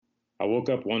I woke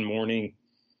up one morning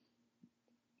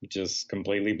just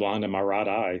completely blind in my right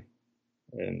eye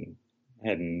and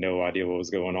had no idea what was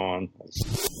going on.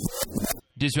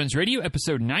 Diz Runs Radio,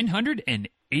 episode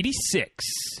 986,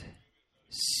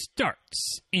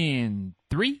 starts in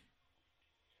 3,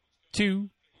 2,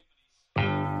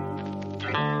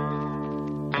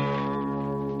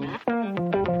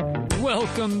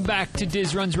 Welcome back to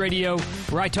Diz Runs Radio,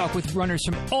 where I talk with runners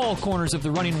from all corners of the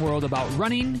running world about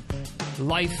running,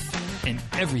 life, and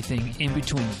everything in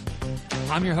between.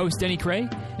 I'm your host, Denny Cray,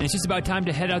 and it's just about time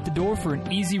to head out the door for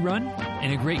an easy run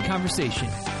and a great conversation.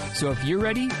 So if you're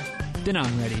ready, then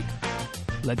I'm ready.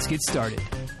 Let's get started.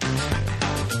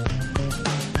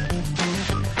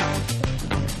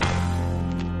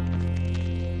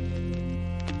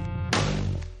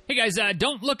 Hey guys,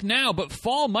 don't look now, but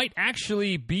fall might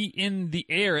actually be in the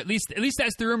air. At least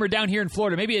that's the rumor down here in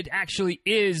Florida. Maybe it actually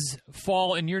is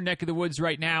fall in your neck of the woods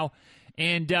right now.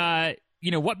 And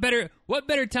what better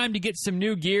time to get some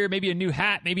new gear? Maybe a new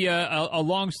hat, maybe a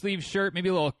long sleeve shirt, maybe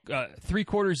a little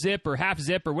 3/4 zip or half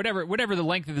zip or whatever the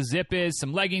length of the zip is.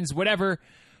 Some leggings, whatever.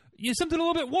 Something a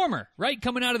little bit warmer, right?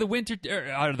 Coming out of the winter,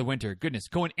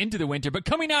 going into the winter, but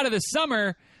coming out of the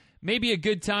summer. Maybe a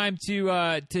good time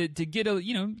to get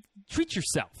treat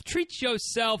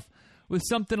yourself with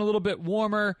something a little bit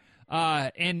warmer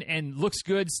and looks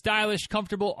good, stylish,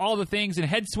 comfortable, all the things. And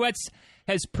Head Sweats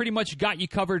has pretty much got you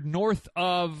covered north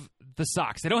of the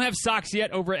socks. They don't have socks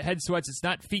yet over at Head Sweats. It's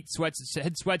not feet sweats, it's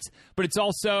Head Sweats, but it's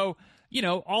also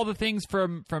all the things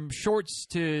from shorts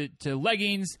to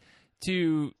leggings.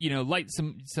 To light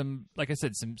some like I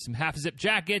said, some half zip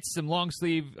jackets, some long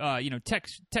sleeve tech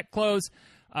clothes,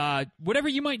 whatever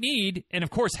you might need, and of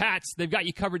course hats. They've got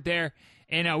you covered there,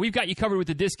 and we've got you covered with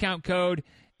the discount code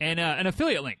and an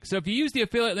affiliate link. So if you use the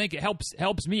affiliate link, it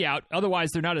helps me out.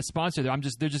 Otherwise, they're not a sponsor. They're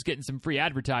just getting some free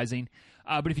advertising.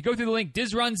 But if you go through the link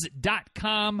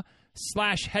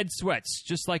dizruns.com/headsweats,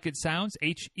 just like it sounds,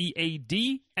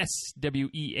 HEADSWEATS,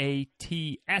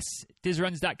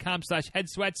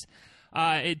 dizruns.com/headsweats.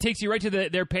 It takes you right to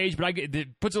their page, but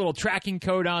it puts a little tracking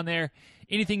code on there.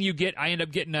 Anything you get, I end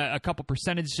up getting a couple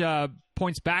percentage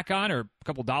points back on, or a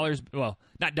couple dollars. Well,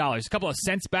 not dollars, a couple of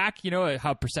cents back. You know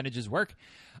how percentages work.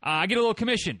 I get a little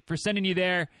commission for sending you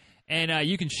there, and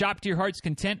you can shop to your heart's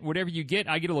content. Whatever you get,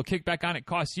 I get a little kickback on it.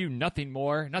 Costs you nothing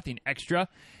more, nothing extra.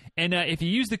 And if you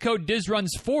use the code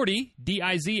DizRuns40,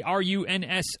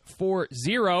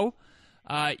 DIZRUNS40,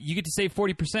 you get to save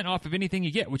 40% off of anything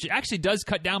you get, which actually does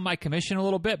cut down my commission a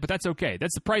little bit, but that's okay.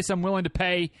 That's the price I'm willing to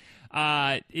pay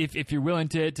if you're willing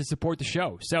to support the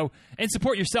show. So, and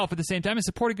support yourself at the same time and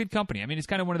support a good company. I mean, it's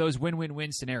kind of one of those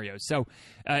win-win-win scenarios. So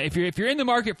if you're in the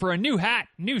market for a new hat,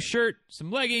 new shirt, some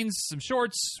leggings, some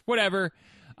shorts, whatever,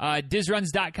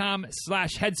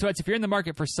 dizruns.com/headsweats. If you're in the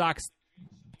market for socks,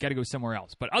 got to go somewhere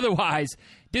else. But otherwise,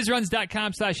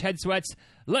 dizruns.com/headsweats.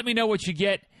 Let me know what you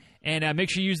get. And make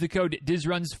sure you use the code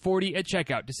DizRuns40 at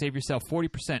checkout to save yourself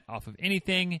 40% off of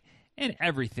anything and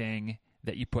everything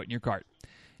that you put in your cart.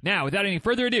 Now, without any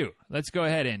further ado, let's go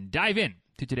ahead and dive in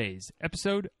to today's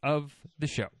episode of the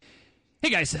show.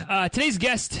 Hey guys, today's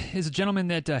guest is a gentleman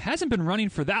that hasn't been running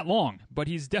for that long, but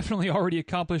he's definitely already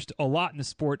accomplished a lot in the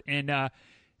sport, and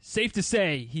safe to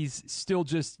say he's still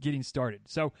just getting started.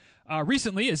 So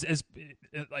recently, as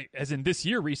in this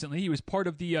year recently, he was part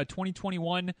of the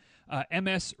 2021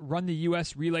 MS Run the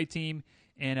US relay team.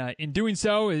 And in doing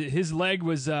so, his leg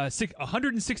was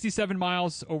 167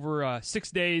 miles over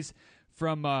 6 days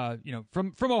from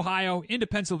Ohio into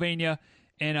Pennsylvania.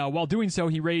 And while doing so,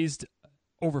 he raised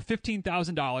over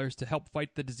 $15,000 to help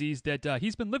fight the disease that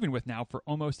he's been living with now for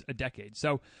almost a decade.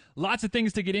 So lots of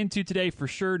things to get into today for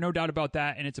sure, no doubt about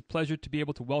that, and it's a pleasure to be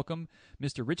able to welcome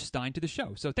Mr. Rich Stein to the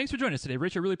show. So thanks for joining us today,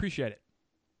 Rich. I really appreciate it.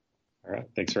 All right.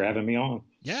 Thanks for having me on.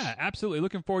 Yeah, absolutely.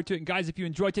 Looking forward to it. And guys, if you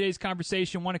enjoyed today's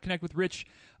conversation, want to connect with Rich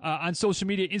on social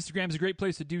media, Instagram is a great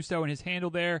place to do so, and his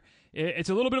handle there, it's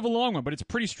a little bit of a long one, but it's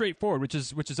pretty straightforward, which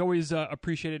is always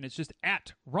appreciated, and it's just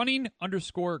at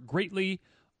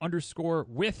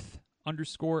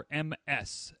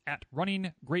running_greatly_with_MS, at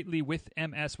running greatly with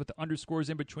MS, with the underscores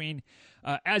in between.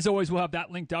 As always, we'll have that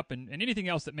linked up, and anything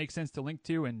else that makes sense to link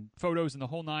to, and photos and the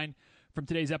whole nine from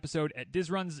today's episode at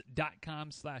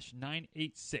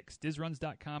dizruns.com/986.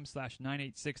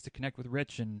 dizruns.com/986 to connect with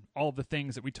Rich, and all of the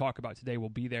things that we talk about today will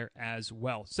be there as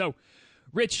well. So,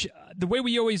 Rich, the way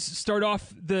we always start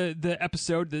off the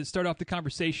episode, start off the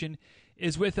conversation,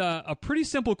 is with a pretty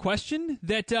simple question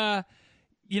that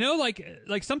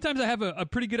like sometimes I have a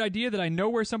pretty good idea that I know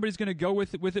where somebody's going to go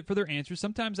with it for their answer.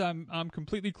 Sometimes I'm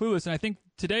completely clueless, and I think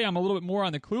today I'm a little bit more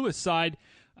on the clueless side.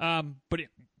 But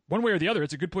one way or the other,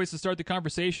 it's a good place to start the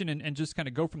conversation and just kind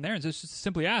of go from there and just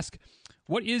simply ask,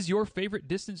 what is your favorite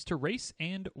distance to race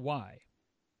and why?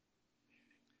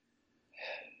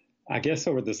 I guess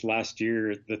over this last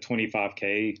year, the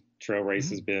 25K trail race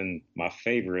has been my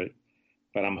favorite,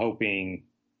 but I'm hoping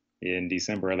in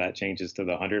December that changes to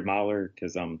the 100-miler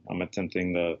because I'm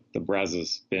attempting the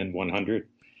Brazos Bend 100.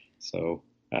 So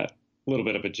a little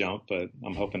bit of a jump, but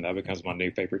I'm hoping that becomes my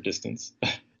new favorite distance.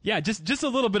 Yeah, just a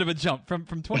little bit of a jump from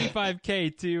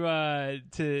 25K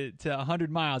to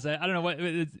 100 miles. I don't know what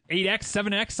 8x,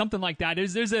 7x, something like that.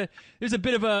 There's a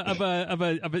bit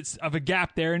of a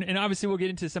gap there, and obviously we'll get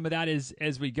into some of that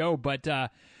as we go. But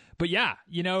yeah,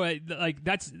 like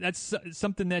that's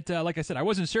something that like I said, I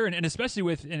wasn't sure, and especially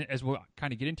with, and as we'll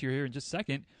kind of get into here in just a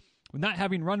second, with not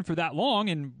having run for that long,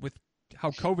 and with how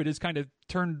COVID has kind of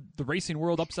turned the racing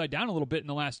world upside down a little bit in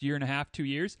the last year and a half, 2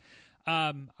 years.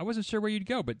 I wasn't sure where you'd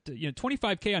go, but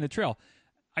 25K on the trail.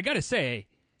 I gotta say,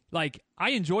 like, I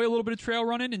enjoy a little bit of trail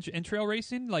running and trail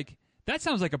racing. Like, that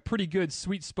sounds like a pretty good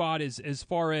sweet spot as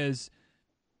far as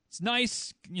it's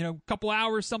nice, couple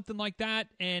hours, something like that,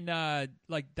 and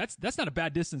like that's not a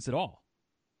bad distance at all.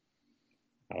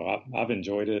 Oh, I've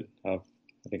enjoyed it. I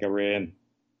think I ran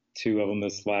 2 of them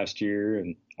this last year,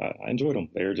 and I enjoyed them.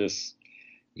 They were just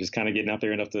kind of getting out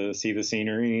there enough to see the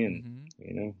scenery, and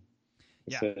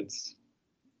it's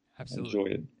absolutely. I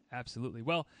enjoyed it. Absolutely.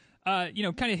 Well,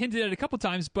 kind of hinted at it a couple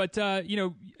times, but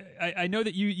I know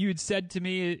that you had said to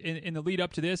me in the lead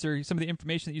up to this, or some of the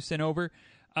information that you sent over,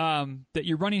 that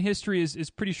your running history is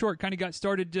pretty short. Kind of got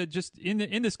started just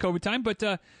in this COVID time, but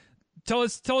tell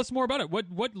us more about it.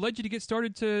 What led you to get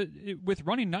started with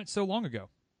running not so long ago?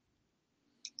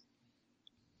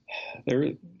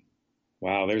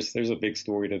 Wow, there's a big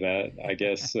story to that, I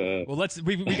guess. Well,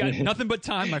 we got nothing but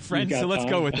time, my friend, so let's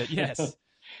go with it. Yes.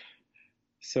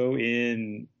 So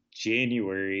in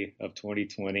January of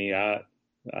 2020, I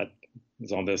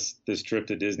was on this trip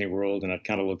to Disney World, and I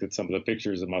kind of looked at some of the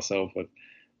pictures of myself with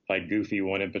like Goofy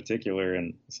one in particular,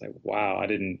 and it's like, wow, I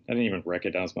didn't even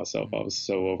recognize myself. I was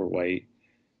so overweight,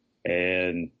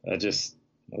 and I was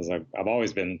like, I've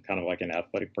always been kind of like an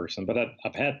athletic person, but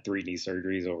I've had 3 knee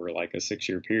surgeries over like a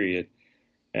 6-year period.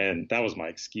 And that was my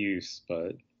excuse,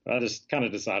 but I just kind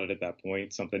of decided at that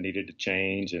point something needed to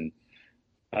change. And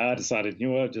I decided,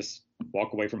 just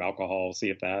walk away from alcohol, see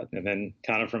if that, and then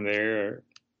kind of from there,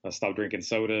 I stopped drinking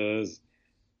sodas.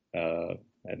 And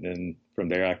then from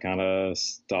there, I kind of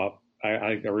stopped.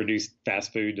 I reduced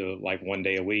fast food to like 1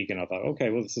 day a week. And I thought,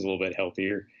 okay, well, this is a little bit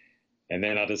healthier. And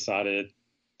then I decided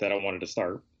that I wanted to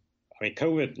start. I mean,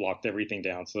 COVID locked everything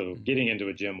down, so getting into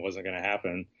a gym wasn't going to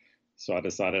happen. So I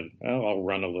decided, I'll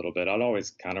run a little bit. I'd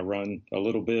always kind of run a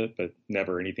little bit, but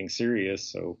never anything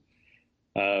serious. So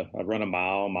I'd run a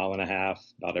mile and a half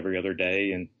about every other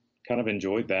day, and kind of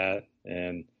enjoyed that.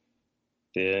 And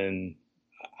then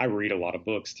I read a lot of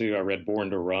books too. I read Born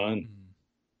to Run,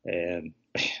 and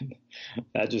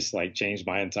that just like changed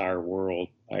my entire world.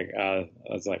 I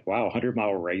was like, wow,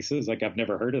 100-mile races. Like, I've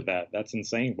never heard of that. That's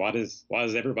insane. Why does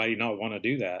everybody not want to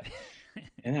do that?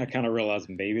 And I kind of realized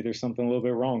maybe there's something a little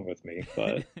bit wrong with me,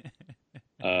 but,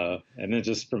 and then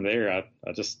just from there, I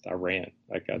ran.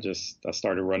 Like, I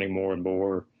started running more and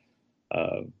more.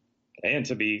 And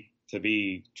to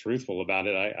be truthful about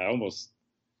it, I almost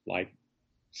like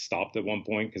stopped at one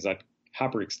point because I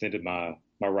hyperextended my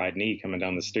right knee coming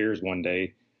down the stairs one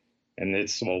day, and it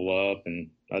swelled up,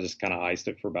 and I just kind of iced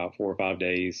it for about 4 or 5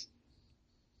 days.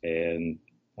 And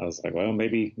I was like, well,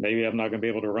 maybe I'm not going to be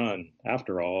able to run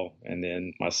after all. And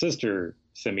then my sister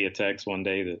sent me a text one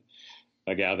day that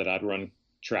a guy that I'd run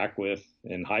track with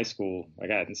in high school, like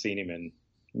I hadn't seen him in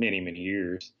many, many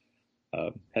years,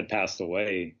 had passed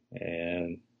away.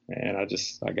 And I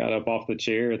got up off the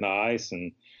chair in the ice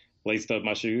and laced up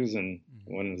my shoes and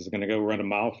when I was going to go run a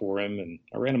mile for him. And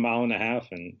I ran a mile and a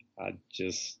half, and I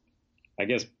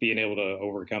guess being able to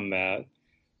overcome that,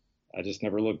 I just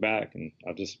never looked back, and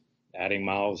I just adding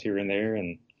miles here and there.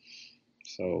 And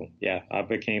so, yeah, I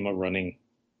became addicted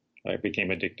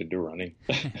to running.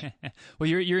 Well,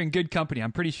 you're in good company.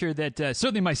 I'm pretty sure that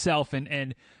certainly myself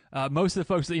and most of the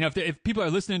folks that, if people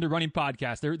are listening to running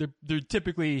podcasts, they're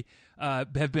typically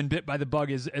have been bit by the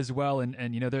bug as well. And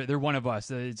they're one of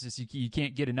us. It's just, you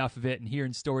can't get enough of it, and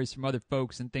hearing stories from other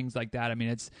folks and things like that. I mean,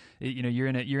 it's, you're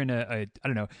in a I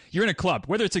don't know, you're in a club,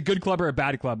 whether it's a good club or a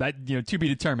bad club, that, to be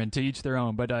determined, to each their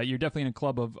own, but you're definitely in a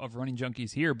club of running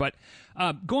junkies here. But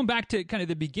going back to kind of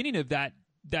the beginning of that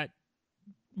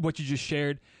what you just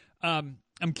shared, I'm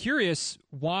curious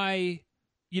why,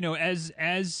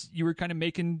 as you were kind of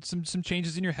making some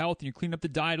changes in your health and you cleaned up the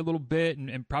diet a little bit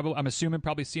and probably, I'm assuming,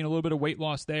 probably seeing a little bit of weight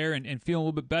loss there and feeling a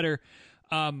little bit better.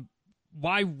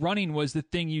 why running was the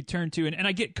thing you turned to. And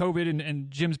I get COVID and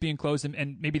gyms being closed,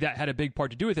 and maybe that had a big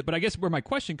part to do with it. But I guess where my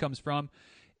question comes from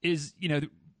is,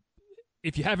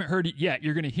 if you haven't heard it yet,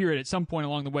 you're going to hear it at some point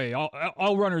along the way.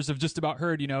 All runners have just about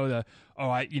heard,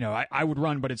 I would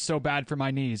run, but it's so bad for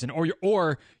my knees,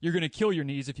 or you're going to kill your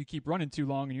knees if you keep running too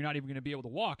long, and you're not even going to be able to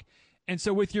walk. And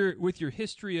so with your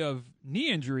history of knee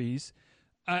injuries,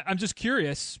 I'm just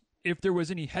curious if there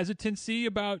was any hesitancy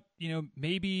about,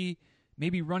 maybe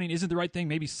running isn't the right thing,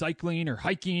 maybe cycling or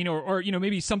hiking, or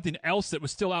maybe something else that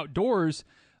was still outdoors.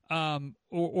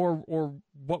 Or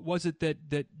what was it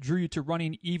that drew you to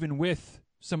running even with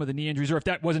some of the knee injuries, or if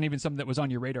that wasn't even something that was on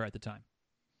your radar at the time?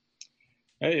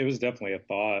 It was definitely a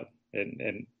thought.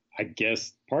 And I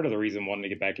guess part of the reason I wanted to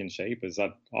get back in shape is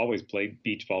I've always played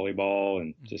beach volleyball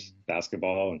and just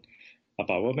basketball. And I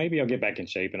thought, well, maybe I'll get back in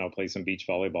shape and I'll play some beach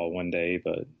volleyball one day.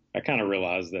 But I kind of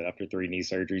realized that after 3 knee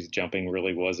surgeries, jumping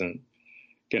really wasn't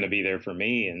going to be there for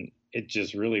me. And it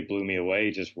just really blew me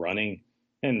away just running.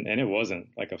 And it wasn't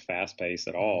like a fast pace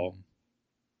at all,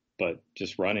 but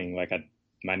just running,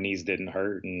 my knees didn't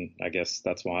hurt. And I guess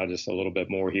that's why just a little bit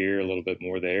more here, a little bit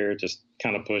more there, just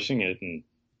kind of pushing it. And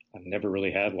I never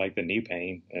really had the knee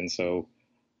pain. And so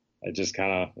I just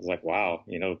kind of was like, wow,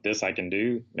 this I can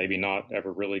do. Maybe not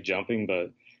ever really jumping, but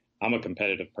I'm a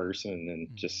competitive person and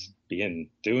just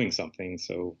doing something.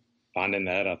 So finding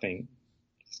that, I think,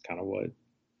 is kind of what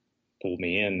pulled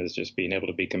me in, is just being able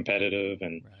to be competitive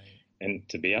and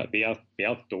to be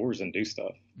outdoors and do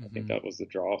stuff. I think that was the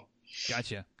draw.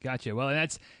 Gotcha. Well,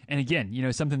 and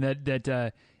again, something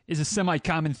that is a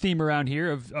semi-common theme around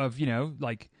here of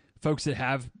folks that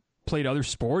have played other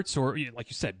sports or, like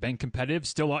you said, been competitive,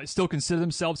 still consider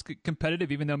themselves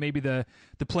competitive, even though maybe the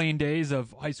playing days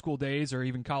of high school days or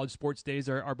even college sports days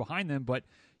are behind them. But,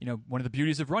 one of the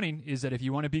beauties of running is that if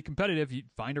you want to be competitive, you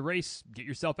find a race, get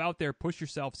yourself out there, push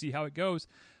yourself, see how it goes.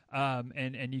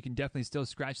 And you can definitely still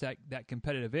scratch that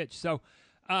competitive itch. So,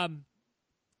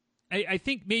 I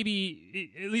think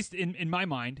maybe, at least in my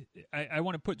mind, I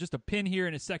want to put just a pin here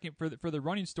in a second for the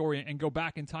running story and go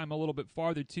back in time a little bit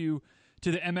farther to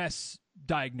the MS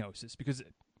diagnosis, because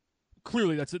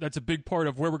clearly that's a big part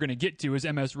of where we're going to get to is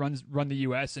MS run the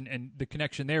U.S. and the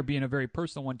connection there being a very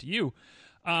personal one to you.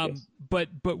 Yes. But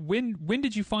when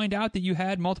did you find out that you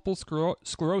had multiple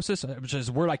sclerosis, which is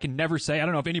a word I can never say? I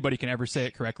don't know if anybody can ever say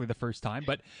it correctly the first time,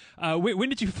 but when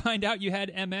did you find out you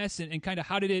had MS, and kind of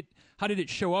how did it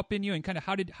show up in you, and kind of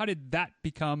how did that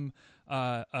become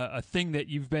a thing that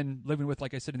you've been living with,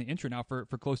 like I said in the intro, now for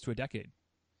close to a decade?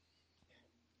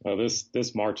 Well,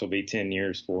 this March will be 10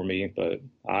 years for me, but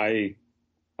I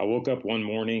woke up one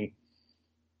morning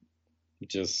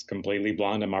just completely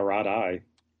blind in my right eye.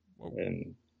 Whoa.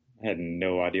 And I had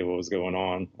no idea what was going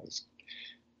on.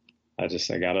 I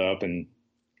got up and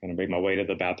kind of made my way to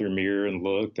the bathroom mirror and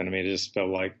looked, and it just felt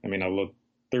like, I looked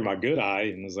through my good eye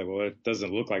and was like, well, it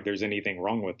doesn't look like there's anything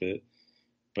wrong with it.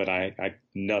 But I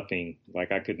nothing,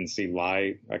 I couldn't see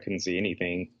light. I couldn't see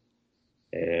anything.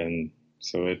 And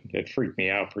so it freaked me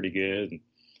out pretty good.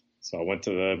 So I went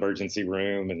to the emergency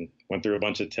room and went through a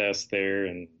bunch of tests there,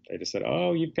 and they just said,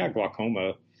 oh, you've got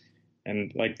glaucoma.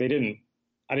 And I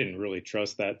didn't really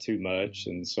trust that too much.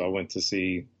 And so I went to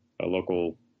see a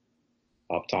local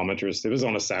optometrist. It was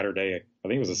on a Saturday. I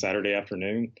think it was a Saturday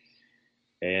afternoon.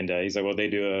 And he's like, well, they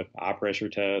do a eye pressure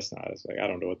test. And I was like, I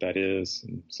don't know what that is.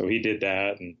 And so he did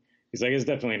that. And he's like, it's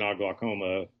definitely not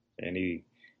glaucoma. And he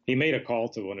made a call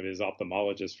to one of his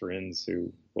ophthalmologist friends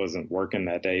who wasn't working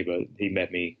that day, but he met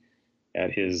me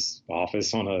at his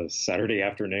office on a Saturday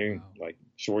afternoon,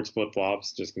 shorts,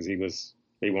 flip-flops, just because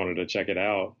he wanted to check it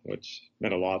out, which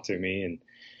meant a lot to me. And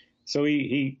so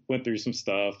he went through some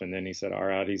stuff, and then he said, all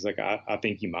right, he's like, I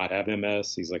think you might have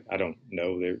MS. He's like, I don't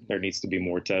know. There needs to be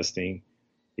more testing.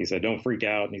 He said, don't freak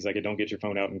out. And he's like, don't get your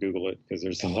phone out and Google it, because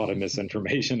there's a lot of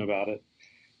misinformation about it.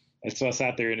 And so I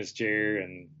sat there in his chair,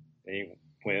 and he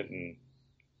went, and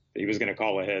he was going to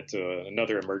call ahead to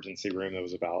another emergency room that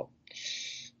was about,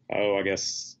 I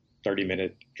guess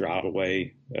 30-minute drive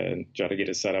away, and try to get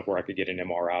it set up where I could get an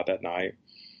MRI that night.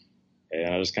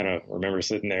 And I just kind of remember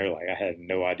sitting there I had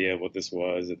no idea what this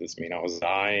was. Did this mean I was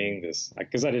dying?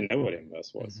 Because I didn't know what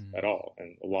MS was at all.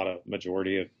 And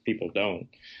majority of people don't.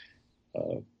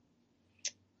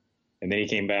 And then he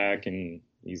came back, and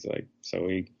he's like, so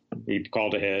he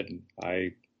called ahead. And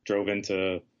I drove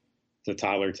into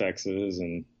Tyler, Texas,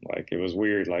 and it was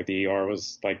weird. The ER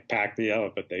was packed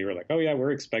up, but they were like, oh yeah,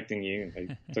 we're expecting you. And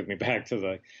they took me back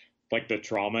to the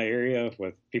trauma area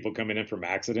with people coming in from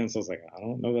accidents. I was like, I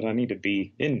don't know that I need to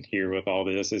be in here with all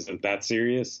this. Is it that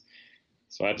serious?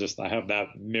 So I have that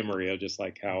memory of just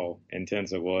how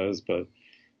intense it was. But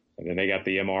And then they got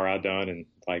the MRI done and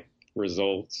like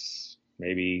results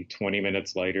maybe 20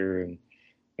 minutes later. And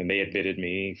then they admitted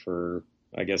me for,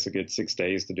 I guess, a good 6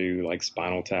 days to do like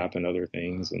spinal tap and other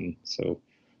things. And so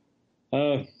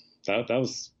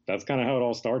that's kind of how it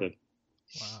all started.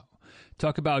 Wow.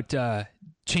 Talk about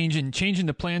changing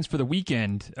the plans for the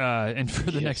weekend and for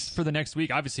the next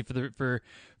week, obviously for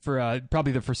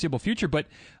probably the foreseeable future. But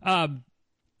so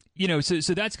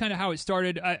that's kind of how it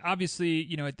started.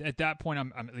 Obviously, at that point,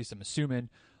 I'm assuming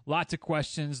lots of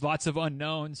questions, lots of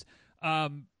unknowns.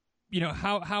 How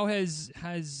has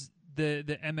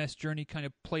the MS journey kind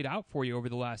of played out for you over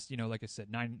the last, like I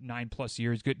said, nine plus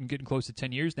years, getting close to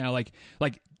 10 years now? Like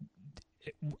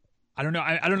I don't know.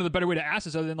 I don't know the better way to ask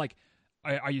this other than like,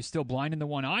 are you still blind in the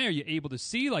one eye? Are you able to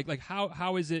see? Like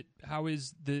how is it? How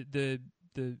is the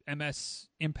MS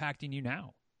impacting you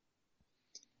now?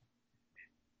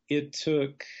 It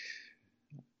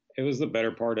was the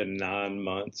better part of 9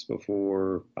 months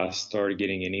before I started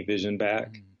getting any vision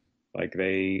back. Like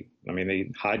they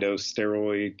high dose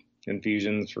steroid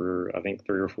infusions for, I think,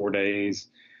 3 or 4 days.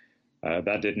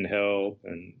 That didn't help.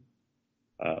 And,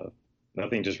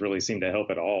 nothing just really seemed to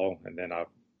help at all. And then I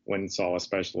went and saw a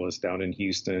specialist down in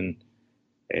Houston,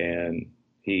 and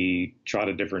he tried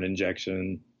a different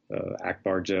injection,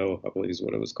 Acbar gel, I believe is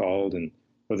what it was called. And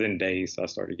within days, I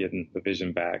started getting the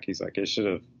vision back. He's like, it should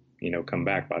have, come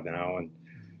back by now.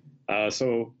 And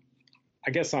so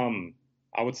I guess I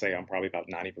would say I'm probably about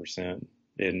 90%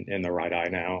 in the right eye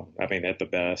now. I mean, at the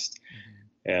best.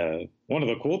 One of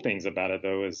the cool things about it,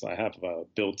 though, is I have a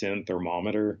built-in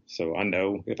thermometer, so I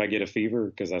know if I get a fever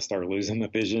because I start losing the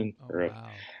vision,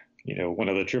 one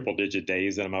of the triple-digit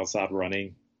days that I'm outside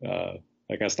running,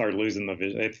 like I started losing the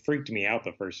vision. It freaked me out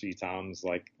the first few times,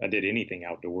 like I did anything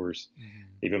outdoors,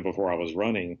 even before I was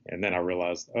running, and then I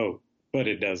realized, but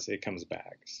it comes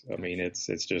back. So, I mean, it's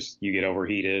just you get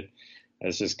overheated.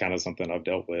 It's just kind of something I've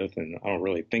dealt with, and I don't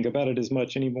really think about it as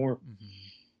much anymore.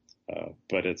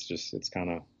 But it's kind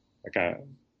of like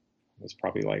it's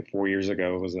probably like 4 years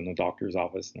ago. I was in the doctor's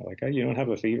office, and they're like, "Oh, you don't have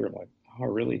a fever." I'm like, "Oh, I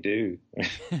really do." I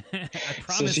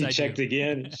promise. So she checked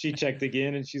again. She checked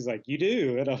again, and she's like, "You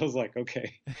do." And I was like,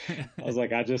 "Okay." I was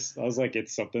like,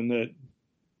 it's something that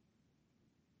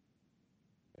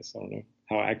I don't know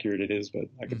how accurate it is, but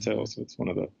I can tell. So it's one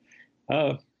of the,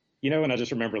 and I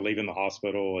just remember leaving the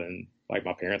hospital, and like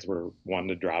my parents were wanting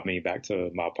to drive me back to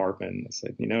my apartment. And I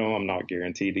said, I'm not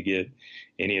guaranteed to get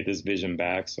any of this vision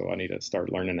back, so I need to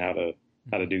start learning how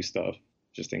to do stuff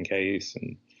just in case.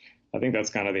 And I think that's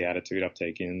kind of the attitude I've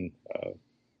taken.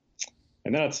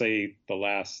 And then I'd say the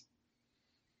last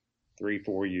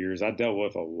 3-4 years, I dealt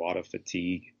with a lot of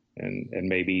fatigue and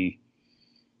maybe,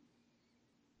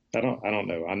 I don't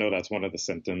know. I know that's one of the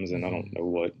symptoms, and I don't know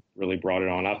what really brought it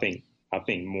on. I think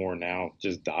more now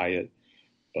just diet,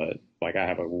 but like I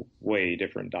have a way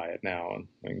different diet now, and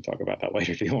we can talk about that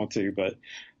later if you want to. But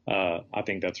I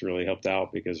think that's really helped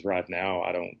out because right now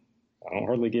I don't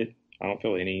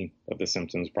feel any of the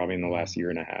symptoms probably in the last year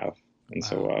and a half, and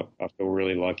so I feel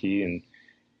really lucky, and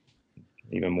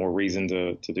even more reason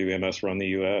to do MS Run the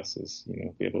US is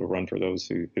be able to run for those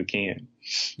who can.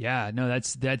 Yeah, no,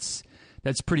 that's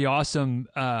pretty awesome.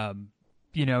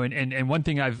 And one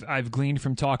thing I've gleaned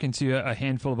from talking to a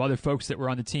handful of other folks that were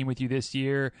on the team with you this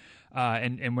year,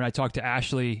 and when I talked to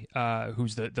Ashley,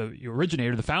 who's the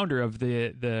originator, the founder of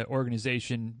the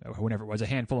organization, whenever it was, a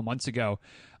handful of months ago,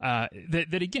 that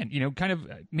again, kind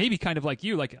of like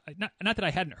you, like not that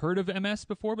I hadn't heard of MS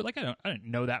before, but like I don't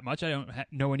know that much. I don't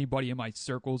know anybody in my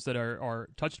circles that are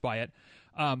touched by it,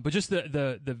 but just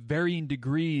the varying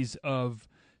degrees of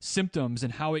symptoms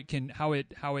and how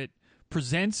it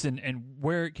presents and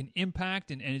where it can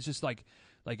impact, and it's just like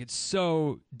it's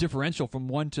so differential from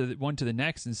one to the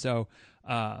next. And so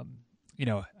I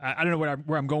don't know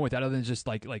where I'm going with that, other than just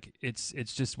like it's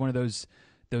just one of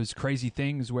those crazy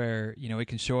things where it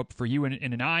can show up for you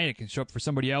in an eye, it can show up for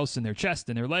somebody else in their chest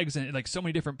and their legs, and like so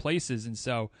many different places. And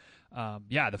so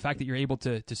the fact that you're able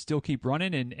to still keep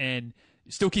running and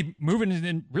still keep moving,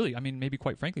 and really, I mean, maybe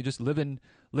quite frankly, just living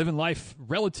life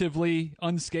relatively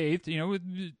unscathed,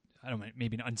 I don't know,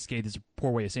 maybe an unscathed is a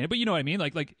poor way of saying it, but you know what I mean?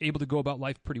 Like able to go about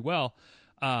life pretty well.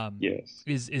 Yes,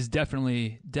 is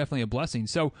definitely a blessing.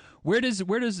 So where does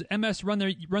MS Run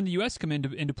the US come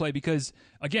into play? Because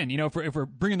again, if we're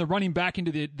bringing the running back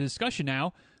into the discussion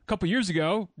now, a couple years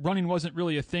ago, running wasn't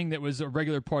really a thing that was a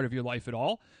regular part of your life at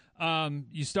all.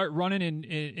 You start running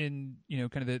in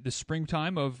kind of the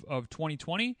springtime of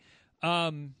 2020.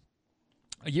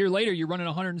 A year later, you're running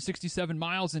 167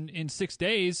 miles in 6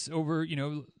 days over,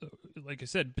 like I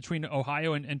said, between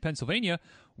Ohio and Pennsylvania.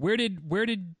 Where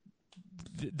did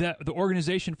the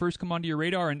organization first come onto your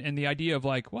radar, and the idea of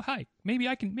like, well, hi, maybe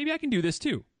I can do this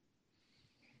too?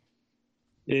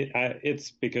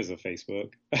 It's because of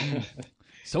Facebook.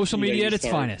 Social media at its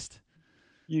finest.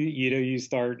 You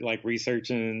start like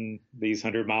researching these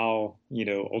 100-mile,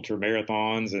 ultra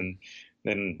marathons, and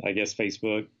then I guess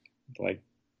Facebook like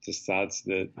decides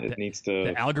that it needs to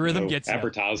the algorithm gets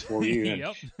advertise for you. And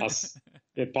yep.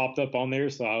 It popped up on there,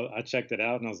 so I checked it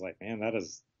out, and I was like, man,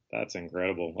 that's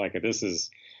incredible. Like this is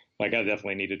like I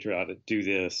definitely need to try to do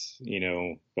this,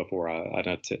 before I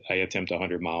attempt a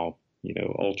 100-mile,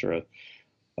 ultra.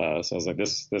 So I was like,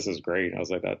 this is great. I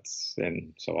was like,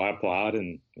 and so I applied,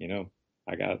 and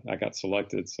I got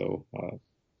selected. So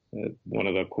one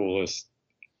of the coolest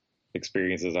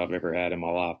experiences I've ever had in my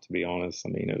life, to be honest. I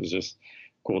mean, it was just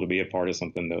cool to be a part of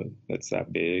something that's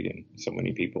that big and so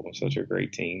many people and such a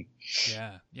great team.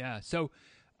 Yeah. So,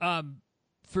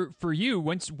 for you,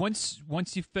 once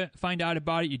you find out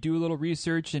about it, you do a little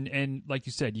research, and like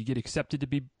you said, you get accepted to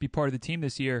be part of the team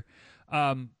this year.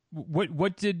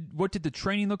 What did the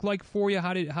training look like for you?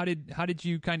 How did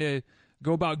you kind of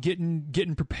go about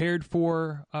getting prepared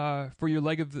for your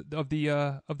leg of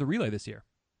the relay this year?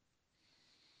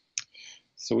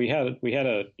 So we had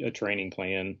a training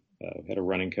plan. Had a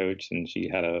running coach, and she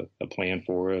had a plan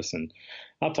for us. And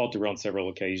I talked to her on several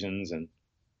occasions and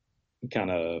kind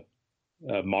of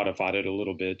modified it a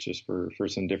little bit just for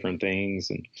some different things.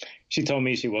 And she told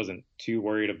me she wasn't too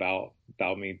worried about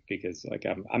me because like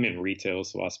I'm in retail,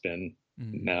 so I spend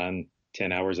 9-10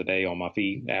 hours a day on my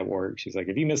feet at work. She's like,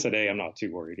 if you miss a day, I'm not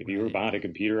too worried. If you were behind a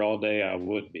computer all day, I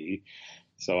would be.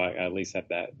 So I at least have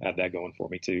that going for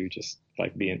me too. Just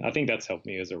like I think that's helped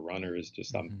me as a runner is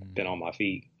just I've been on my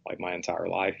feet like my entire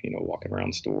life, walking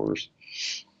around stores.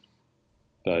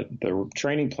 But the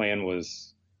training plan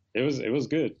was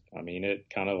good. I mean,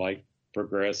 it kind of like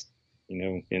progressed,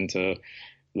 into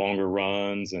longer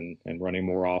runs and running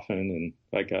more often, and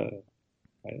like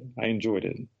I enjoyed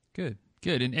it. Good.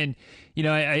 And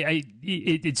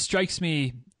it strikes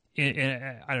me.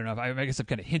 And I don't know if I guess I've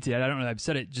kind of hinted at it. I don't know if I've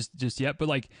said it just yet, but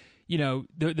like,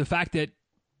 the fact that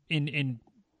in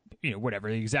whatever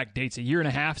the exact dates, a year and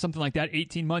a half, something like that,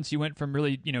 18 months, you went from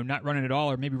really, not running at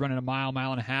all, or maybe running a mile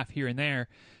and a half here and there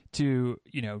to,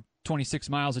 26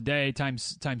 miles a day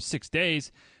times 6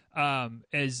 days,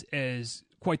 as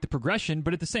quite the progression.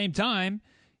 But at the same time,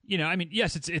 I mean,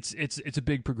 yes, it's a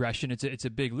big progression. It's a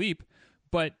big leap,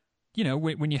 but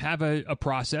when you have a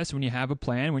process, when you have a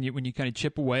plan, when you kind of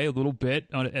chip away a little bit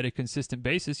at a consistent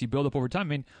basis, you build up over time. I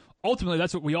mean, ultimately,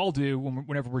 that's what we all do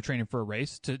whenever we're training for a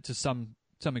race to some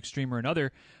extreme or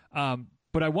another.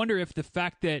 But I wonder if the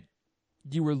fact that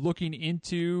you were looking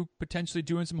into potentially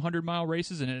doing some 100-mile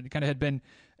races and it kind of had been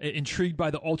intrigued by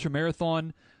the ultra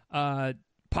marathon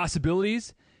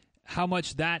possibilities, how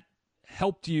much that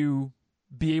helped you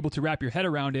be able to wrap your head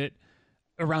around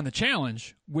the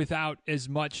challenge without as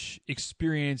much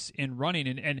experience in running.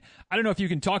 And I don't know if you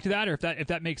can talk to that or if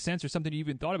that makes sense or something you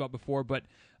even thought about before, but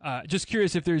just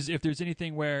curious if there's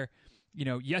anything where,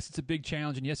 yes, it's a big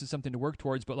challenge and yes, it's something to work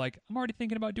towards, but like, I'm already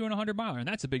thinking about doing a 100-miler and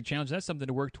that's a big challenge. That's something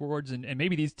to work towards. And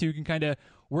maybe these two can kind of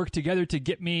work together to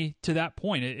get me to that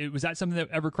point. Was that something that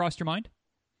ever crossed your mind?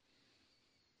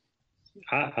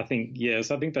 I think,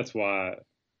 yes, I think that's why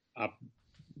I've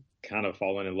kind of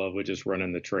fallen in love with just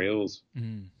running the trails.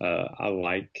 I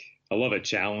love a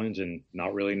challenge and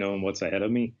not really knowing what's ahead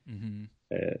of me.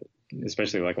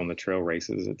 Especially like on the trail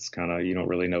races, it's kind of, you don't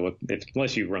really know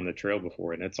unless you've run the trail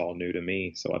before, and it's all new to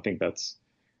me. So I think that's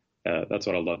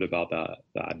what I loved about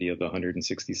the idea of the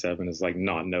 167 is like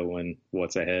not knowing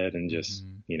what's ahead and just,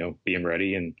 being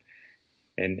ready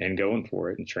and going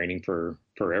for it and training for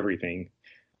everything.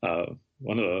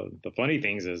 One of the funny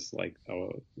things is like I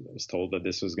was told that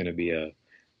this was going to be a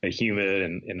humid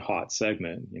and hot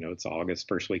segment. It's August,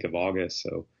 first week of August.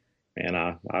 So, man,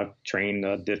 I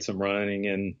trained, did some running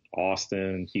in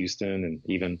Austin, Houston, and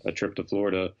even a trip to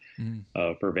Florida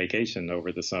for vacation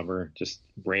over the summer. Just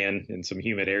ran in some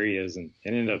humid areas, and it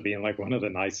ended up being like one of the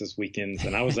nicest weekends.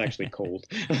 And I was actually cold.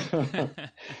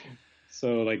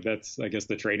 So like that's, I guess,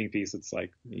 the training piece. It's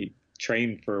like you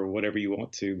train for whatever you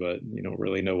want to, but you don't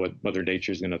really know what Mother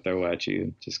Nature is going to throw at you.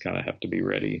 You just kind of have to be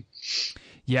ready.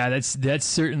 Yeah, that's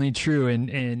certainly true,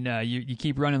 and you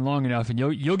keep running long enough, and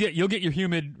you'll get your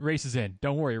humid races in.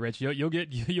 Don't worry, Rich.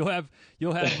 You'll have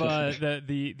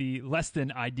the less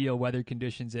than ideal weather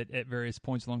conditions at various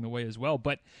points along the way as well.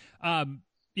 But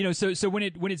so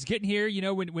when it's getting here,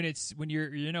 when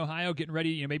you're in Ohio getting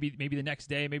ready, maybe the next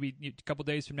day, maybe a couple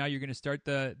days from now, you're going to start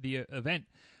the event,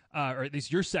 or at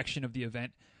least your section of the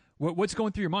event. What's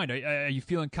going through your mind? Are you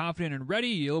feeling confident and ready?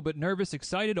 Are you a little bit nervous,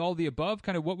 excited, all the above?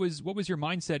 Kind of what was your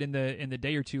mindset in the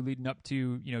day or two leading up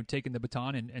to, taking the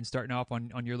baton and starting off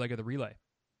on your leg of the relay?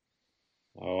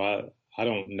 Oh, I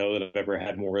don't know that I've ever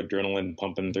had more adrenaline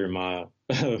pumping through my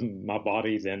my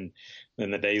body than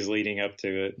the days leading up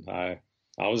to it.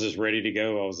 I was just ready to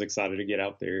go. I was excited to get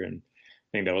out there, and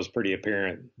I think that was pretty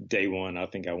apparent day one. I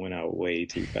think I went out way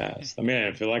too fast. I mean, I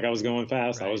didn't feel like I was going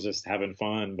fast. Right. I was just having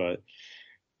fun, but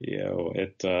yeah,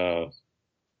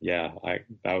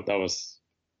 that was,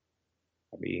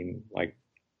 I mean, like,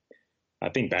 I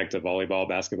think back to volleyball,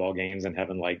 basketball games and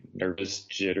having like nervous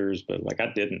jitters, but like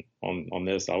I didn't on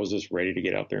this. I was just ready to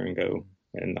get out there and go.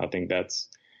 And I think that's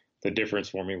the difference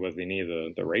for me with any of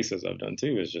the races I've done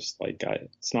too, is just like,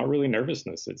 it's not really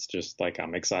nervousness. It's just like,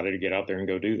 I'm excited to get out there and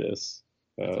go do this.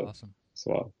 That's awesome.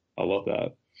 So I love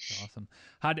that. Awesome.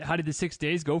 How did the 6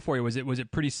 days go for you? Was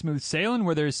it pretty smooth sailing?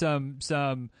 Were there some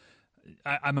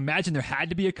I'm imagine there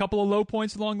had to be a couple of low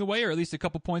points along the way, or at least a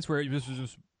couple points where it was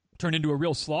just turned into a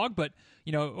real slog, but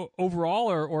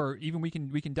overall, or even we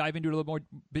can dive into it a little more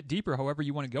bit deeper, however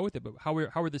you want to go with it. But how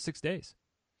were the 6 days?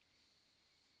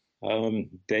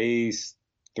 Days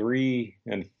 3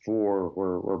 and 4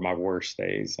 were my worst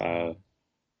days.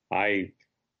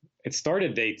 It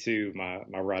started day 2.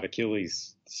 My right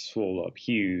Achilles swelled up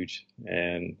huge,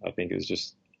 and I think it was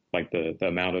just like the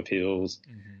amount of hills.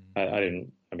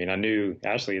 Mm-hmm. I knew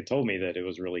Ashley had told me that it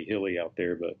was really hilly out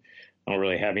there, but I don't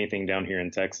really have anything down here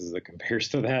in Texas that compares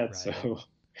to that.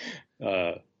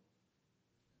 Right.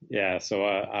 So,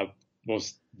 I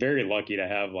was very lucky to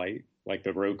have like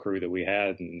the road crew that we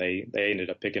had, and they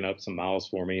ended up picking up some miles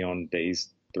for me on days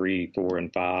 3, 4,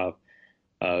 and 5.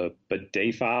 But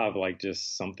day 5, like,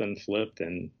 just something flipped,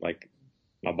 and like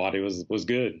my body was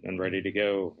good and ready to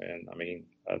go. And I mean,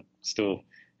 I still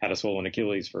had a swollen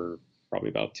Achilles for probably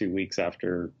about 2 weeks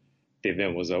after the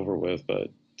event was over with, but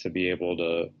to be able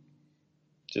to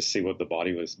just see what the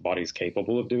body's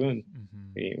capable of doing,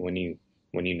 mm-hmm. when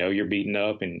you know you're beaten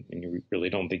up and you really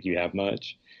don't think you have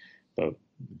much. But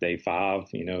day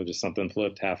 5, just something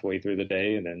flipped halfway through the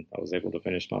day, and then I was able to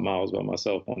finish my miles by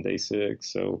myself on day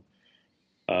 6. So,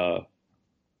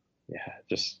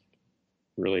 just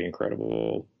really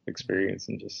incredible experience,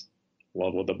 and just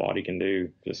love what the body can do.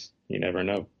 Just, you never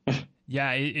know.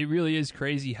 Yeah, it really is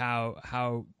crazy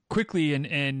how quickly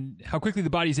and how quickly the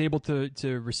body's able to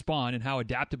respond, and how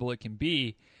adaptable it can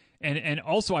be. And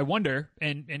also I wonder,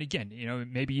 and again,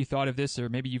 maybe you thought of this, or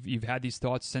maybe you've had these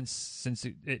thoughts since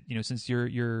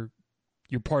you're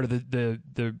part of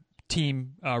the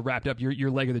team wrapped up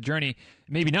your leg of the journey.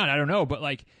 Maybe not, I don't know, but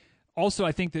like, also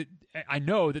I think that I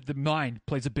know that the mind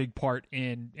plays a big part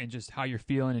in just how you're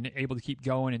feeling and able to keep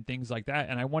going and things like that.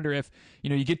 And I wonder if,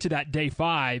 you get to that day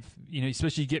 5,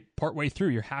 especially you get partway through,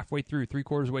 you're halfway through,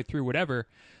 3/4 way through, whatever,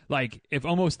 like if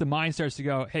almost the mind starts to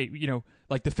go, hey,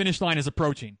 like the finish line is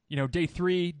approaching, day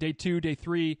 3, day 2, day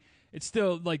 3, it's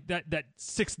still like that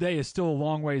 6th day is still a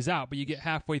long ways out, but you get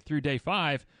halfway through day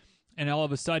 5, and all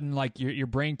of a sudden, like your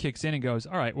brain kicks in and goes,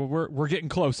 all right, well, we're getting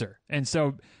closer. And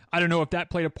so I don't know if that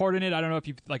played a part in it. I don't know if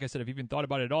like I said, if you've even thought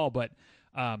about it at all, but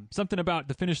something about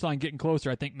the finish line getting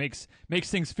closer, I think makes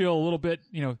things feel a little bit,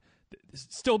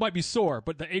 still might be sore,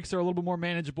 but the aches are a little bit more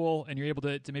manageable, and you're able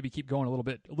to maybe keep going a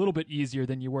little bit easier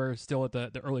than you were still at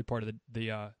the early part of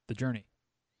the journey.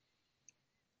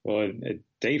 Well,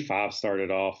 day 5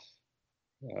 started off.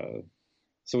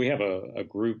 So we have a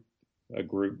group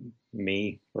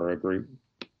me or a group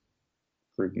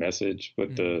message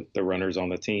with mm-hmm. the runners on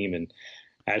the team, and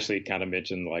Ashley kind of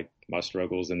mentioned like my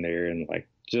struggles in there, and like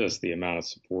just the amount of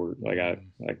support. Like I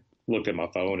looked at my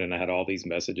phone, and I had all these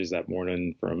messages that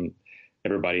morning from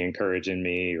everybody encouraging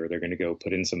me, or they're going to go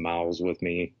put in some miles with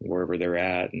me wherever they're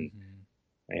at, and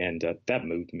that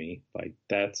moved me. Like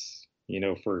that's,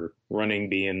 for running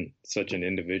being such an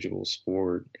individual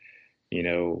sport,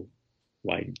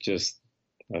 like just,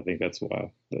 I think that's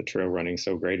why the trail running is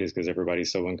so great, is because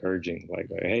everybody's so encouraging. Like,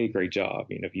 hey, great job.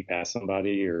 If you pass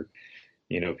somebody, or,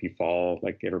 if you fall,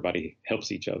 like everybody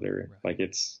helps each other. Right. Like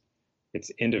it's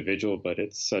individual, but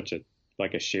it's such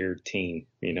a shared team,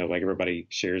 like everybody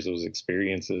shares those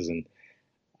experiences. And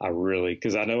I really,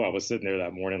 cause I know I was sitting there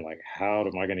that morning, like, how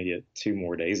am I going to get 2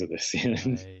 more days of this in?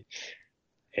 Right.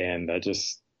 And I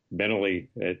just mentally,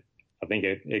 I think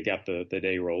it got the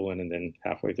day rolling. And then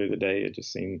halfway through the day, it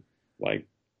just seemed like,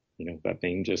 that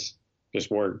thing just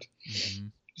worked. Mm-hmm.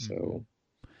 So,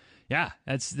 yeah,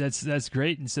 that's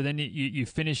great. And so then you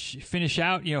finish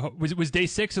out. Was day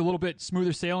 6 a little bit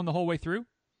smoother sailing the whole way through?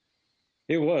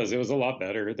 It was a lot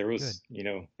better. There was,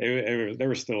 there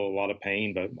was still a lot of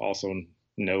pain, but also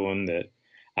knowing that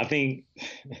I think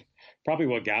probably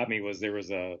what got me was there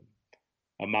was a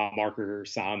mile marker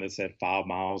sign that said 5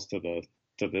 miles to the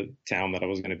town that I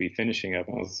was going to be finishing up.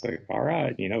 I was like, all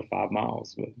right, 5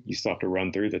 miles, but you still have to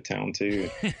run through the town too.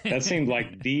 That seemed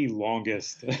like the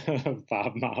longest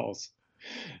 5 miles.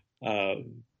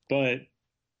 But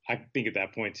I think at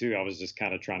that point too, I was just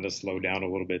kind of trying to slow down a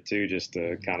little bit too, just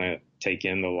to kind of take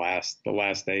in the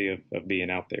last day of being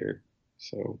out there.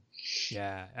 So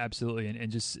yeah, absolutely,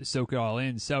 and just soak it all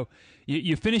in. So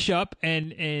you finish up,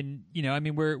 and I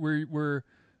mean we're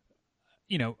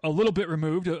a little bit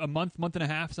removed, a month and a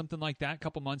half, something like that,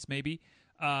 couple months maybe.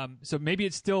 So maybe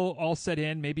it's still all set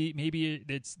in. Maybe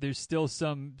there's still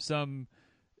some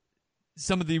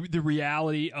of the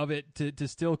reality of it to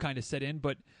still kind of set in.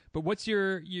 But what's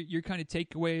your kind of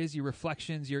takeaways, your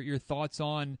reflections, your thoughts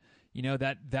on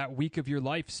that week of your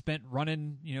life spent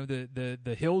running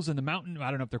the hills and the mountain? I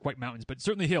don't know if they're quite mountains, but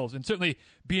certainly hills, and certainly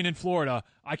being in Florida,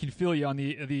 I can feel you on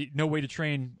the no way to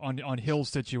train on hills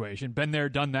situation. Been there,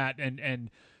 done that, and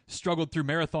struggled through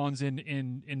marathons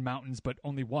in mountains, but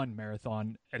only one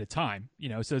marathon at a time,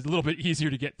 so it's a little bit easier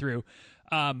to get through.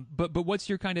 But what's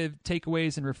your kind of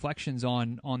takeaways and reflections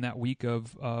on that week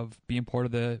of being part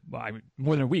of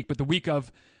more than a week, but the week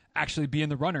of actually being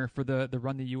the runner for the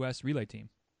Run the US relay team?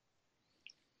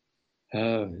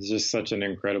 It's just such an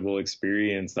incredible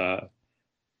experience. I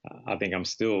think I'm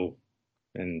still,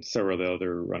 and several of the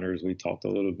other runners, we talked a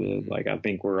little bit, like I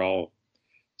think we're all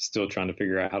still trying to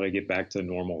figure out how to get back to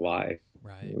normal life.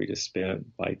 Right. We just spent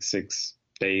like 6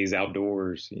 days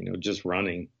outdoors, just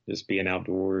running, just being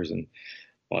outdoors. And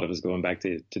a lot of us going back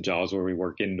to jobs where we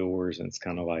work indoors. And it's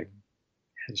kind of like,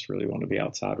 I just really want to be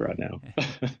outside right now.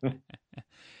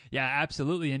 Yeah,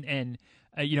 absolutely. And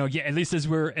yeah, at least as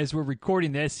we're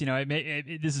recording this,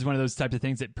 this is one of those types of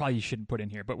things that probably you shouldn't put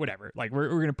in here, but whatever. Like we're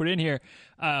going to put in here,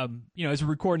 as we're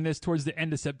recording this towards the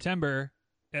end of September,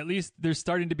 at least there's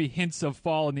starting to be hints of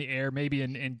fall in the air, maybe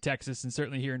in Texas and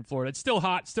certainly here in Florida. It's still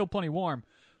hot, still plenty warm,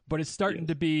 but it's starting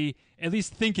to be at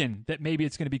least thinking that maybe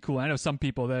it's going to be cool. I know some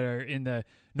people that are in the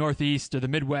Northeast or the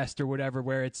Midwest or whatever,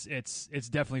 where it's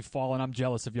definitely fall, and I'm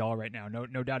jealous of y'all right now.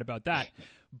 No doubt about that.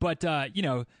 But, I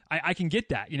can get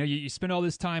that. You spend all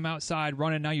this time outside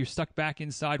running. Now you're stuck back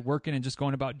inside working and just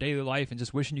going about daily life and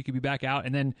just wishing you could be back out.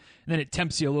 And then it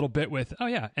tempts you a little bit with, oh,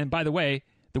 yeah. And by the way,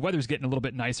 the weather's getting a little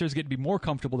bit nicer. It's getting to be more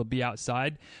comfortable to be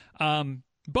outside.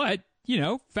 But,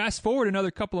 fast forward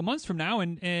another couple of months from now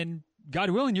and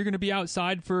God willing, you're going to be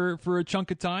outside for a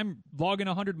chunk of time, logging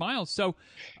 100 miles. So,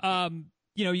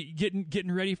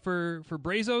 getting ready for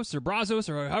Brazos or Brazos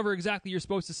or however exactly you're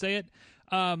supposed to say it.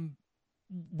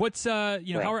 What's right.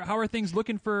 How are things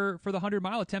looking for the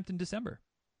 100-mile attempt in December?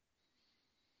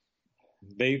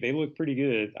 They look pretty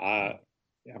good. I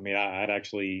had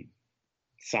actually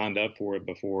signed up for it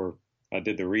before I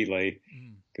did the relay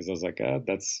because I was like,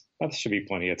 that should be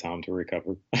plenty of time to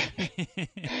recover.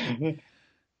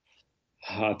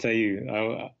 I'll tell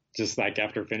you, just like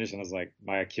after finishing, I was like,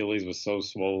 my Achilles was so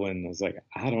swollen. I was like,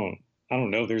 I don't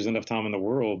know if there's enough time in the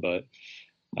world, but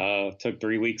took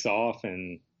 3 weeks off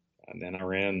and then I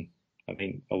ran, I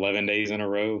think 11 days in a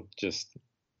row, just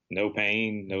no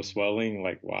pain, no swelling.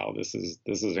 Like, wow, this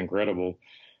is incredible.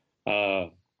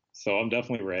 So I'm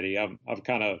definitely ready. I've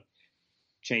kind of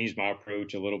changed my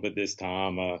approach a little bit this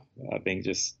time. I think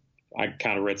I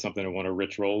kind of read something in one of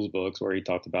Rich Roll's books where he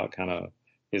talked about kind of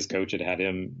his coach had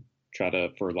him try to,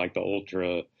 for like the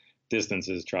ultra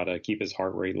distances, try to keep his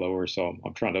heart rate lower. So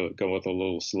I'm trying to go with a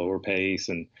little slower pace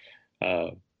and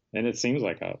it seems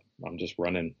like I'm just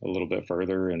running a little bit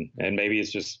further and maybe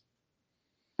it's just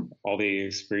all the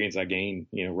experience I gained,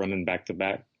 running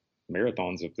back-to-back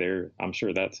marathons up there. I'm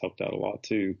sure that's helped out a lot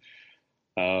too.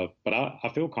 But I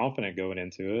feel confident going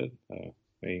into it. I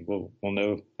mean, we'll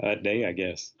know that day, I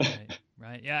guess.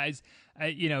 Right. Yeah.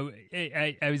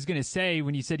 I was going to say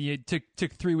when you said you took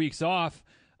 3 weeks off,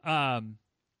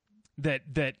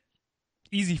 that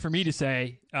easy for me to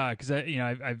say because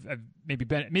I've maybe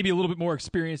been a little bit more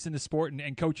experienced in the sport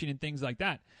and coaching and things like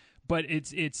that. But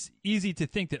it's easy to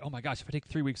think that, oh my gosh, if I take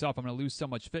 3 weeks off, I'm going to lose so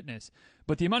much fitness.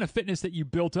 But the amount of fitness that you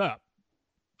built up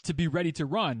to be ready to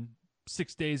run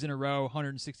 6 days in a row,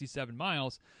 167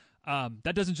 miles,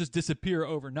 that doesn't just disappear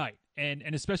overnight. And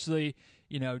especially,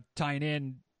 tying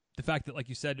in the fact that, like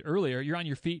you said earlier, you're on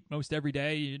your feet most every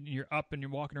day, and you're up and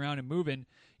you're walking around and moving,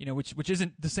 which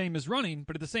isn't the same as running,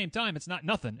 but at the same time, it's not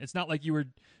nothing. It's not like you were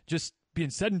just being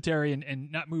sedentary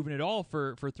and not moving at all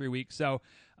for 3 weeks. So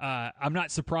I'm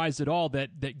not surprised at all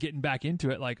that getting back into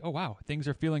it, like, oh wow, things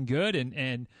are feeling good,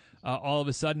 and all of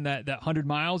a sudden that 100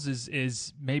 miles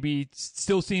is maybe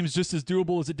still seems just as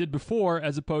doable as it did before,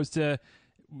 as opposed to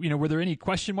were there any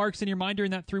question marks in your mind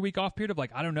during that 3-week off period of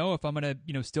like, I don't know if I'm going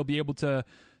to, still be able to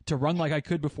run like I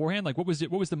could beforehand? Like, what was the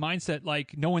mindset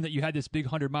like knowing that you had this big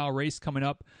 100-mile race coming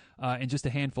up in just a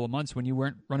handful of months when you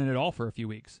weren't running at all for a few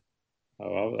weeks?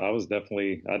 Oh, I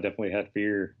definitely had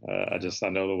fear. I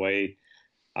know the way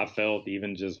I felt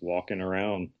even just walking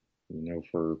around,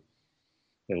 for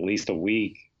at least a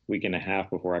week and a half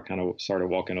before I kind of started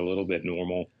walking a little bit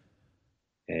normal.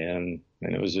 And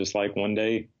it was just like one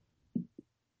day,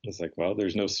 it's like, well,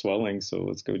 there's no swelling, so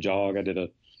let's go jog. I did a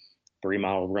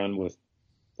 3-mile run with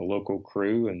the local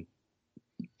crew and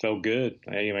felt good.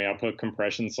 Anyway, I put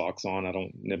compression socks on. I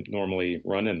don't normally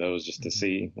run in those just to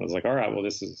see. I was like, all right, well,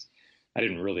 I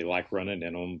didn't really like running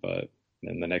in them, but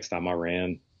then the next time I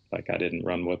ran, like I didn't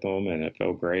run with them and it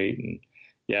felt great. And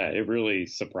yeah, it really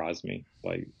surprised me.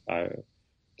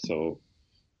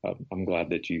 I'm glad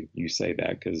that you say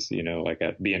that because,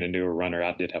 being a newer runner,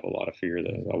 I did have a lot of fear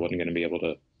that I wasn't going to be able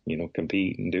to,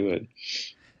 compete and do it.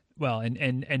 Well,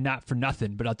 and not for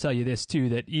nothing, but I'll tell you this too,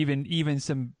 that even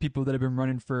some people that have been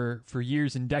running for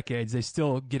years and decades, they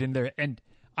still get in there. And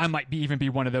I might even be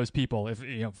one of those people if,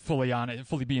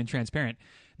 fully being transparent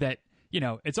that,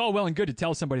 it's all well and good to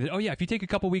tell somebody that, oh yeah, if you take a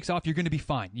couple weeks off, you're going to be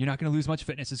fine. You're not going to lose much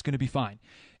fitness. It's going to be fine.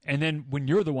 And then when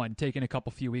you're the one taking a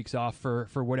few weeks off for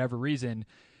whatever reason,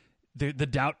 the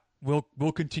doubt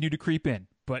will continue to creep in.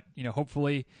 But,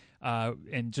 hopefully,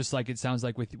 and just like it sounds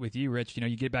like with you, Rich,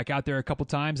 you get back out there a couple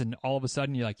times and all of a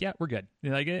sudden you're like, yeah, we're good.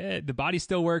 You're like, the body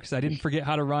still works. I didn't forget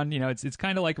how to run. It's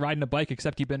kind of like riding a bike,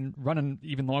 except you've been running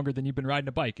even longer than you've been riding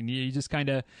a bike. And you just kind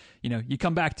of, you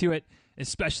come back to it,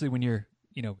 especially when you're,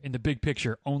 in the big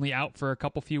picture, only out for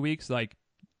a few weeks. Like,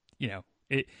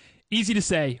 easy to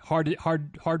say, hard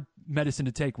medicine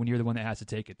to take when you're the one that has to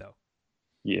take it, though.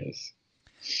 Yes.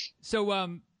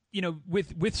 So,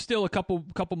 with still a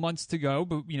couple months to go,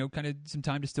 but kind of some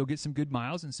time to still get some good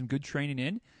miles and some good training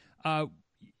in.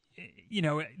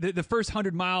 The first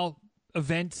 100-mile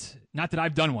event. Not that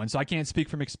I've done one, so I can't speak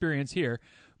from experience here.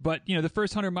 But the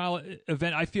first 100-mile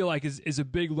event, I feel like is a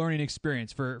big learning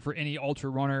experience for any ultra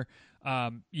runner.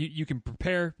 You can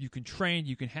prepare, you can train,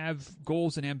 you can have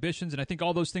goals and ambitions, and I think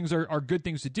all those things are good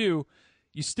things to do.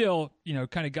 You still,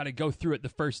 kind of got to go through it the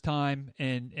first time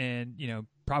and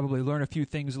probably learn a few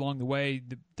things along the way.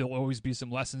 There'll always be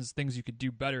some lessons, things you could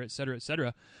do better, et cetera, et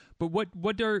cetera. But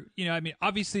what are,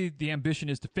 obviously the ambition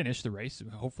is to finish the race.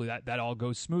 Hopefully that all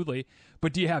goes smoothly.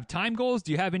 But do you have time goals?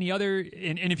 Do you have any other,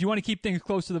 and if you want to keep things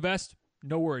close to the vest,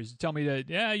 no worries. Tell me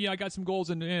that, I got some goals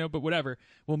and, but whatever,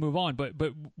 we'll move on. But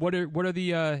what are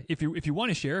the, if you want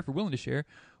to share, if you're willing to share,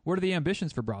 what are the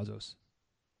ambitions for Brazos?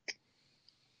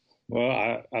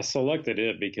 Well, I selected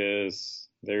it because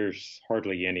there's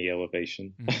hardly any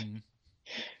elevation. Mm-hmm.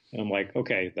 And I'm like,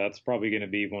 okay, that's probably going to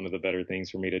be one of the better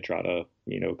things for me to try to,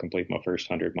 complete my first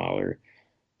 100-miler.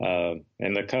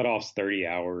 And the cutoff's 30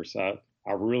 hours.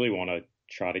 I really want to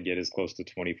try to get as close to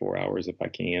 24 hours if I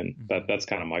can. Mm-hmm. That's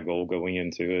kind of my goal going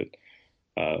into it.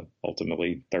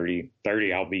 Ultimately, 30,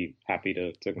 I'll be happy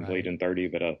to complete in 30.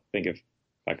 But I think if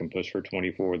I can push for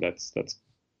 24, that's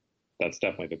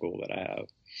definitely the goal that I have.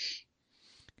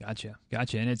 Gotcha.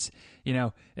 And it's,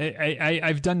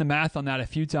 I've done the math on that a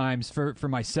few times for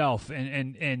myself.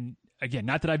 And again,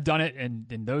 not that I've done it. And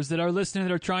those that are listening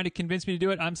that are trying to convince me to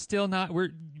do it, we're still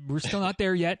not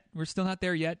there yet. We're still not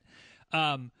there yet.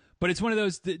 But it's one of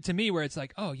those to me where it's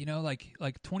like, oh,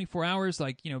 like 24 hours,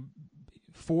 like,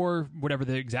 4, whatever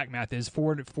the exact math is,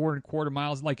 4.25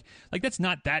 miles. Like that's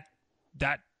not that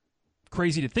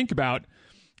crazy to think about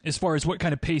as far as what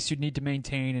kind of pace you'd need to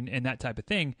maintain and that type of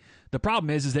thing. The problem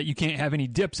is that you can't have any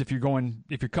dips if you're cutting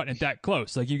it that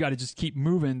close. Like you got to just keep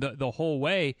moving the whole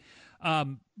way.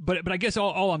 But I guess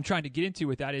all I'm trying to get into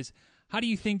with that is, how do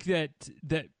you think that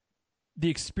the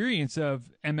experience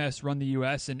of MS Run the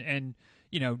US and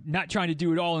not trying to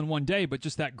do it all in one day, but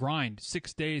just that grind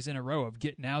 6 days in a row of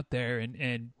getting out there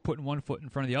and putting one foot in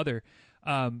front of the other,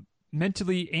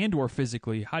 mentally and or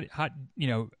physically, how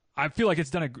I feel like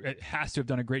it has to have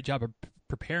done a great job of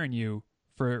preparing you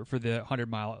for the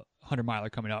 100-miler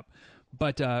coming up.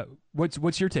 But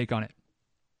what's your take on it?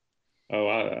 Oh,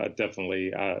 I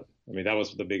definitely. That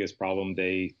was the biggest problem.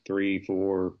 Day 3,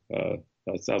 4,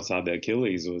 that's outside the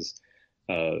Achilles was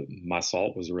my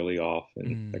salt was really off,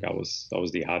 and like I was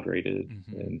dehydrated,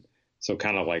 and so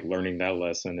kind of like learning that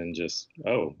lesson and just,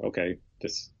 oh, okay,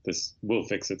 this will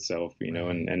fix itself,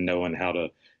 and knowing how to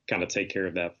kind of take care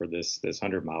of that for this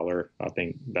 100-miler. I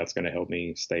think that's going to help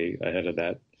me stay ahead of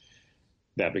that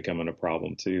becoming a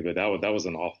problem too. But that was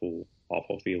an awful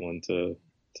feeling to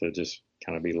just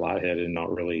kind of be lightheaded and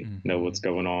not really know what's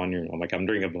going on. I'm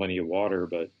drinking plenty of water,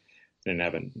 but didn't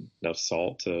have enough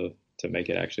salt to to make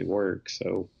it actually work.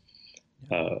 So,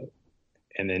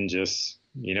 and then just,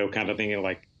 kind of thinking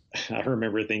like, I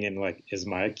remember thinking like, is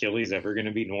my Achilles ever going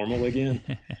to be normal again?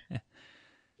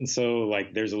 And so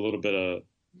like, there's a little bit of,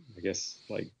 I guess,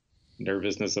 like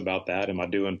nervousness about that. Am I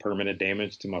doing permanent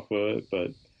damage to my foot?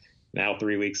 But now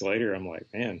 3 weeks later, I'm like,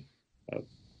 man,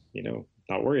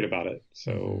 not worried about it.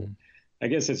 So I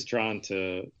guess it's trying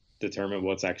to determine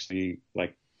what's actually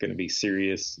like going to be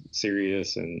serious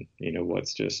and,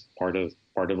 what's just part of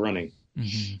running.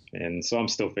 And so I'm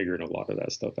still figuring a lot of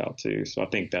that stuff out too. So I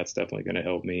think that's definitely going to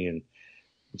help me. And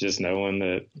just knowing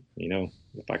that,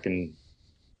 if I can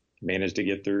manage to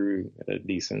get through at a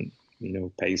decent,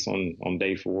 pace on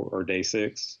day 4 or day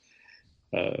 6,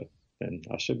 then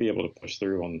I should be able to push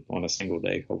through on a single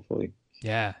day, hopefully.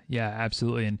 Yeah,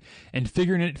 absolutely. And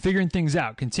figuring things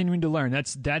out, continuing to learn.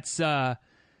 That's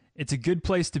it's a good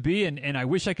place to be, and I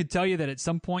wish I could tell you that at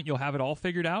some point you'll have it all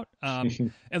figured out.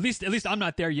 At least I'm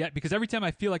not there yet, because every time I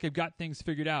feel like I've got things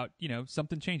figured out,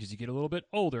 something changes. You get a little bit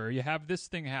older, or you have this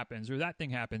thing happens, or that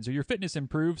thing happens, or your fitness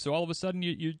improves, so all of a sudden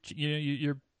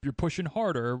you're pushing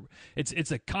harder.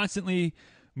 It's a constantly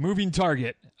moving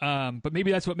target, but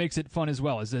maybe that's what makes it fun as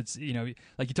well. Is it's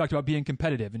like you talked about, being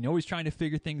competitive and always trying to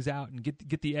figure things out and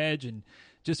get the edge. And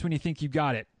just when you think you've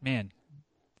got it, man,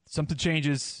 something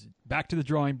changes. Back to the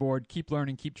drawing board. Keep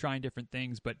learning. Keep trying different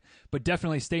things. But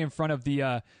definitely stay in front of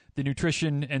the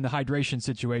nutrition and the hydration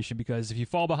situation, because if you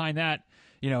fall behind that,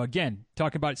 again,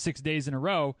 talking about 6 days in a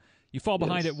row, you fall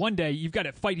behind it one day, you've got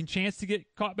a fighting chance to get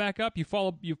caught back up. You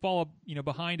fall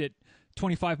behind it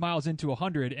 25 miles into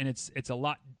 100, and it's a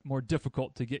lot more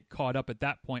difficult to get caught up at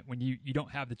that point when you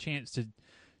don't have the chance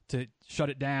to shut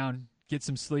it down, get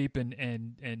some sleep,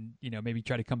 and maybe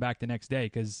try to come back the next day,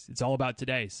 because it's all about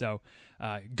today. So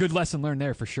good lesson learned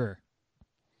there for sure.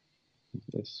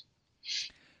 Yes.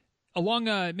 Along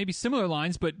maybe similar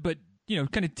lines, but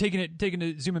kind of taking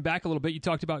it zooming back a little bit, you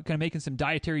talked about kind of making some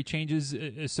dietary changes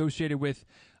associated with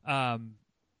the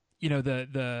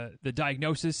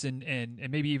diagnosis and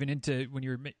maybe even into when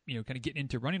you're kind of getting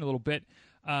into running a little bit.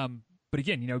 But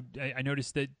again, I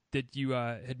noticed that you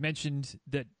had mentioned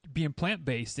that being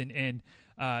plant-based and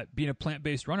being a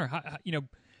plant-based runner,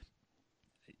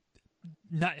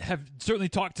 have certainly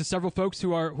talked to several folks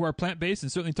who are plant-based,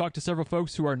 and certainly talked to several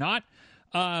folks who are not.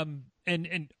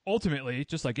 And ultimately,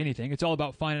 just like anything, it's all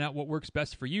about finding out what works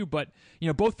best for you. But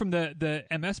both from the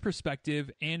MS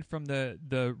perspective and from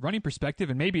the running perspective,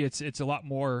 and maybe it's a lot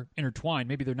more intertwined.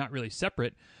 Maybe they're not really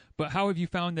separate. But how have you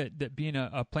found that being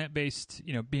a plant-based,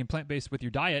 being plant-based with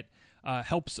your diet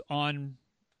helps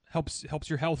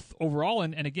your health overall,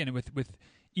 and again with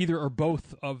either or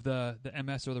both of the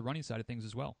MS or the running side of things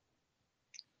as well?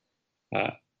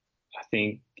 I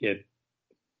think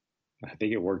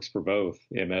it works for both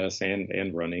MS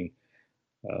and running.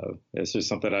 It's just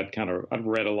something I'd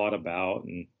read a lot about,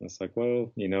 and it's like,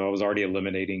 well, I was already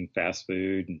eliminating fast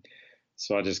food, and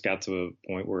so I just got to a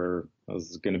point where I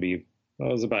was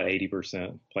about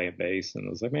 80% plant-based, and I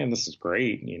was like, man, this is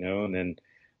great, and then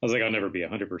I was like, I'll never be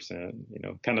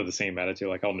 100%, kind of the same attitude,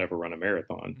 like I'll never run a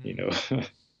marathon,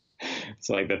 It's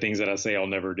like the things that I say I'll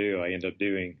never do, I end up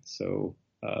doing. So,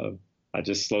 I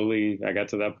just slowly, I got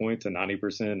to that point to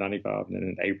 90%, 95. And then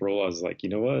in April, I was like, you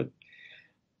know what?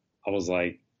 I was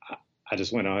like, I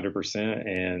just went 100%,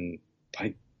 and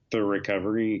like the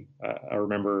recovery, I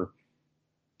remember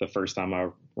the first time I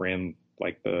ran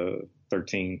like the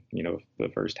 13, the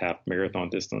first half marathon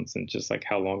distance, and just like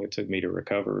how long it took me to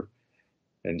recover,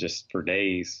 and just for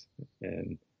days.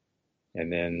 And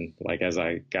then like, as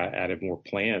I added more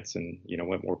plants and,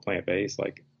 went more plant-based,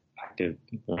 like I could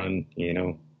run,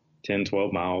 10,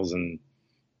 12 miles, and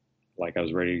like I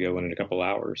was ready to go in a couple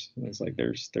hours. And it's like,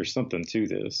 there's something to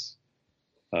this.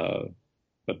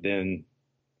 But then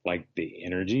like the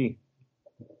energy,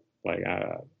 like,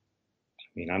 I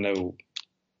know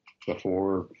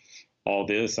before all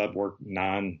this, I'd work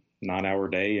 9-hour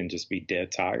day and just be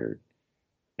dead tired.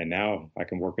 And now I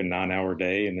can work a 9-hour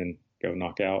day and then go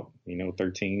knock out,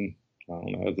 13, I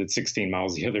don't know, I did 16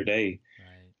 miles the other day.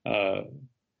 Right.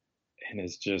 And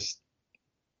it's just,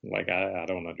 like, I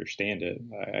don't understand it.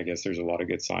 I guess there's a lot of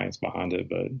good science behind it,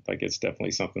 but like, it's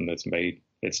definitely something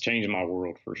it's changed my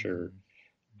world for sure.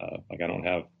 Like I don't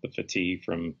have the fatigue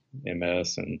from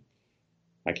MS, and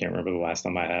I can't remember the last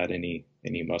time I had any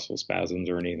muscle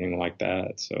spasms or anything like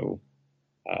that. So,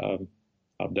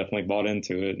 I've definitely bought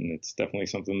into it, and it's definitely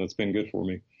something that's been good for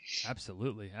me.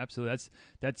 Absolutely.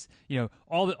 That's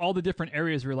all the different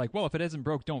areas where like, well, if it isn't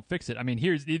broke, don't fix it. I mean,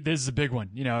 this is a big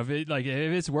one. If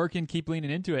it's working, keep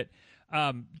leaning into it.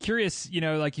 Curious,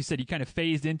 like you said, you kind of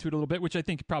phased into it a little bit, which I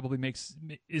think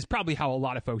is probably how a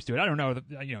lot of folks do it. I don't know,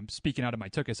 I'm speaking out of my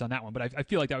tuchus on that one, but I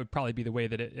feel like that would probably be the way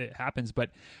that it happens.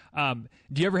 But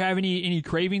do you ever have any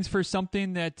cravings for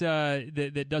something that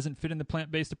doesn't fit in the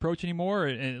plant-based approach anymore?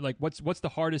 And like, what's the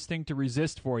hardest thing to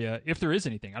resist for you, if there is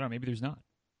anything? I don't know, maybe there's not.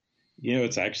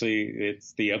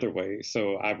 It's the other way.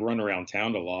 So I've run around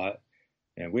town a lot,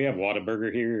 and we have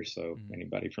Whataburger here. So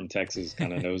anybody from Texas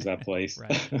kind of knows that place.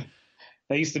 Right.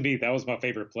 That was my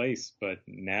favorite place, but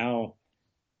now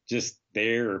just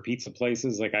there or pizza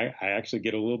places, like I actually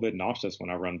get a little bit nauseous when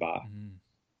I run by.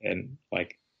 And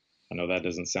like, I know that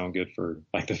doesn't sound good for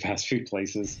like the fast food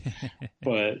places,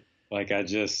 but like, I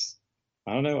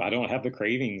don't know. I don't have the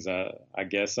cravings. I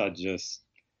guess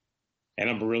and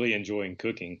I'm really enjoying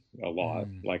cooking a lot.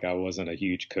 Like I wasn't a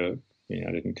huge cook,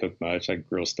 I didn't cook much. I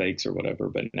grill steaks or whatever,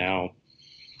 but now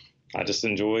I just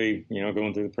enjoy,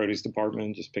 going through the produce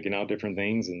department, just picking out different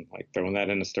things and like throwing that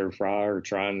in a stir fry or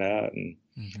trying that. And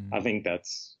I think I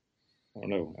don't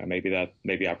know, maybe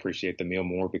I appreciate the meal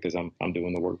more because I'm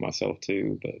doing the work myself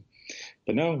too.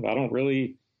 But no,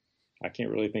 I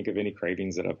can't really think of any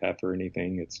cravings that I've had for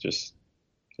anything. It just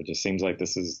seems like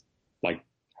this is like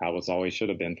how it's always should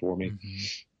have been for me.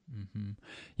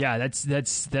 Yeah,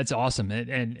 that's awesome.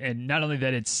 And not only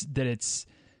that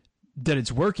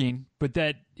it's working, but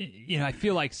that, I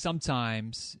feel like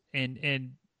sometimes,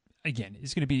 and again,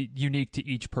 it's going to be unique to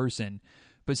each person,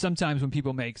 but sometimes when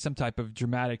people make some type of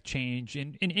dramatic change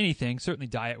in anything, certainly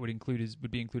diet would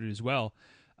be included as well.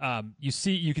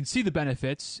 You can see the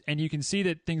benefits, and you can see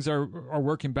that things are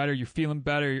working better. You're feeling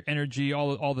better, your energy,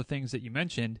 all the things that you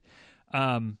mentioned.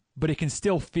 But it can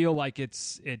still feel like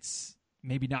it's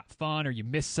maybe not fun, or you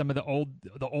miss some of the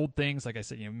old things. Like I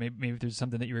said, maybe there's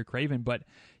something that you were craving, but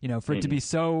for it to be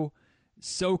so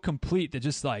complete that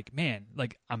just like, man,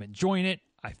 like I'm enjoying it,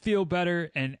 I feel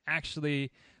better, and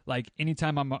actually, like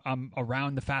anytime I'm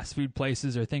around the fast food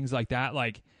places or things like that,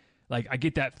 like I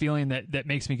get that feeling that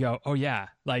makes me go, oh yeah,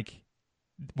 like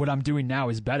what I'm doing now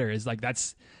is better. Is like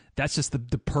that's just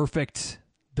the perfect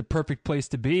place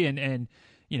to be, and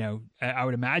I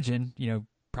would imagine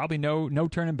probably no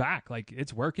turning back. Like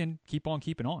it's working, keep on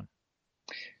keeping on.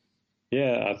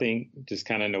 Yeah, I think just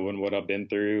kind of knowing what I've been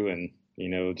through, and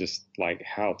just like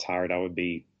how tired I would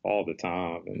be all the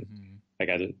time, and like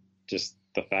just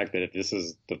the fact that if this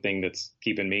is the thing that's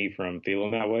keeping me from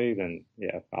feeling that way, then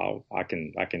yeah, I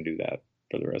can do that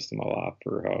for the rest of my life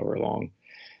for however long.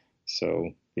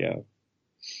 So yeah,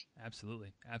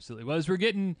 absolutely. Well, as we're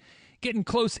getting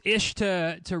close-ish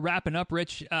to wrapping up,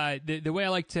 Rich, the way I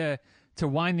like to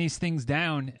wind these things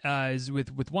down is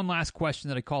with one last question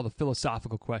that I call the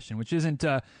philosophical question, which isn't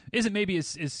maybe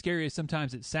as scary as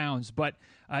sometimes it sounds, but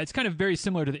it's kind of very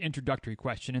similar to the introductory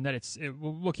question in that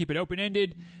we'll keep it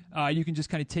open-ended. You can just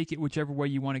kind of take it whichever way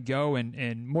you want to go,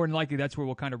 and more than likely that's where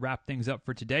we'll kind of wrap things up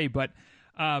for today. But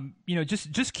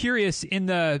just curious, in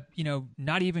the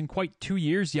not even quite 2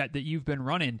 years yet that you've been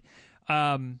running,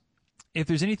 if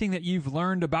there's anything that you've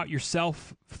learned about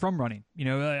yourself from running.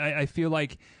 I feel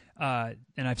like, and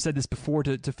I've said this before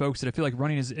to folks, that I feel like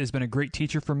running has been a great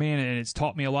teacher for me, and it's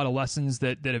taught me a lot of lessons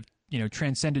that have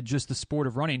transcended just the sport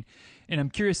of running. And I'm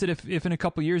curious that if in a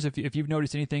couple of years, if you've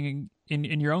noticed anything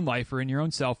in your own life or in your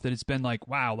own self that it's been like,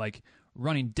 wow, like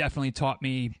running definitely taught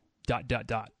me ...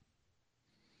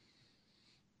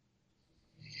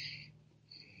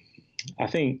 I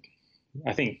think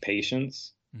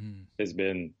patience has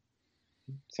been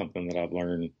something that I've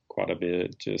learned quite a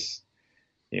bit. Just,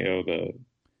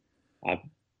 I'm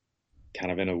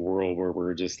kind of in a world where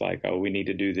we're just like, oh, we need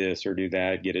to do this or do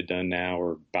that, get it done now,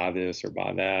 or buy this or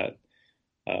buy that.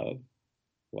 I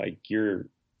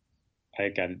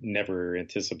never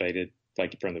anticipated,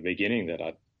 like from the beginning, that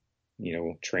I'd,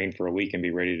 train for a week and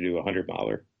be ready to do a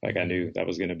 100-miler. Like I knew that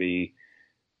was going to be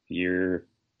a year,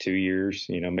 2 years,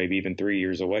 maybe even 3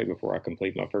 years away before I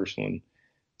complete my first one.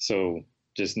 So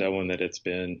just knowing that it's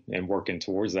been, and working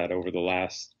towards that over the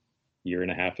last year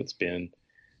and a half it's been,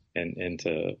 and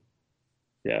to,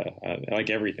 like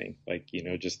everything, like,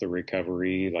 just the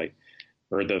recovery, like,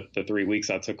 or the 3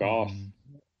 weeks I took off.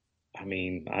 I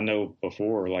mean, I know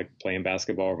before, like playing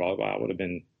basketball or volleyball, I would have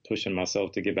been pushing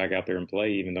myself to get back out there and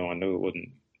play, even though I knew it wasn't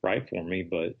right for me.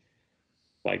 But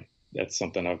like, that's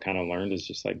something I've kind of learned, is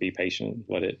just like be patient,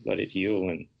 let it heal.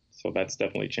 And so that's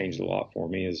definitely changed a lot for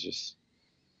me, is just,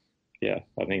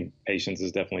 I think patience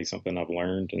is definitely something I've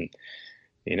learned. And,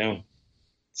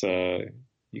 it's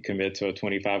you commit to a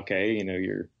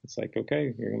 25K, it's like,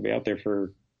 okay, you're going to be out there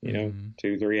for,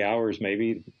 2-3 hours,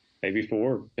 maybe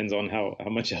 4, depends on how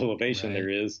much elevation there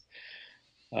is.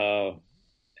 And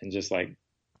just like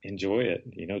enjoy it.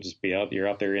 Just you're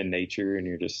out there in nature, and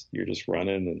you're just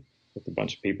running and with a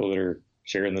bunch of people that are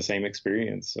sharing the same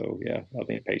experience. So yeah, I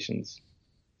think patience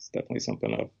is definitely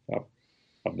something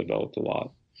I've developed a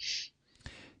lot.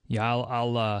 Yeah,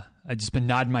 I've just been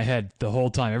nodding my head the whole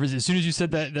time. As soon as you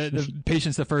said that the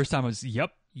patience the first time, I was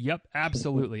yep,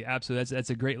 absolutely. That's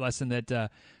a great lesson that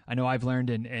I know I've learned,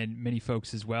 and many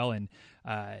folks as well. And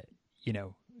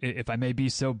if I may be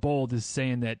so bold as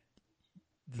saying that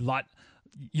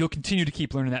you'll continue to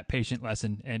keep learning that patient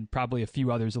lesson, and probably a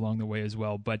few others along the way as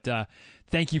well. But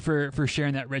thank you for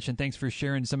sharing that, Rich, and thanks for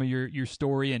sharing some of your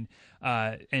story,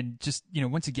 and just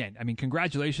once again, I mean,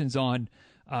 congratulations on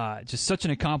just such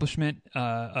an accomplishment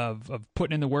of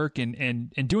putting in the work and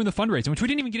doing the fundraising, which we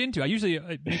didn't even get into. I usually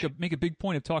make a big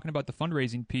point of talking about the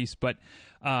fundraising piece, but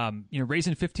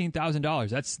raising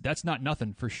 $15,000, that's not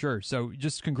nothing for sure. So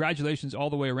just congratulations all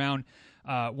the way around.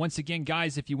 Once again,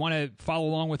 guys, if you want to follow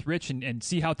along with Rich and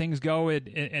see how things go at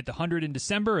the 100 in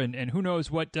December, and who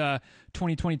knows what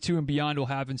 2022 and beyond will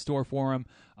have in store for him,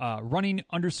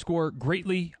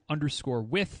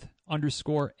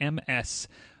 running_greatly_with_ms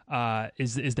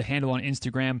is the handle on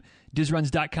Instagram.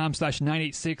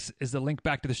 DizRuns.com/986 is the link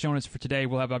back to the show notes for today.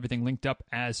 We'll have everything linked up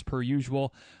as per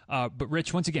usual. But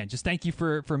Rich, once again, just thank you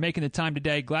for making the time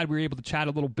today. Glad we were able to chat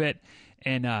a little bit.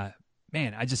 And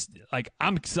man,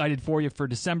 I'm excited for you for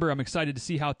December. I'm excited to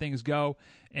see how things go.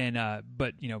 And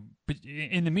but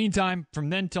in the meantime, from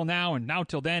then till now and now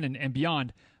till then and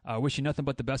beyond, wish you nothing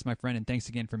but the best, my friend. And thanks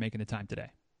again for making the time today.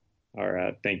 All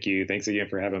right. Thank you. Thanks again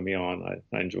for having me on.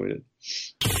 I enjoyed it.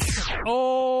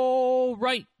 All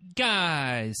right,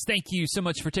 guys. Thank you so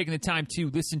much for taking the time to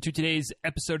listen to today's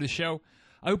episode of the show.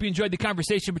 I hope you enjoyed the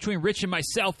conversation between Rich and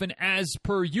myself, and as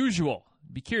per usual,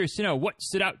 be curious to know what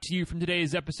stood out to you from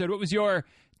today's episode. What was your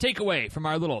takeaway from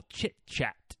our little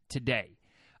chit-chat today?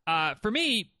 For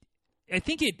me, I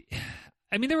think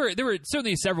there were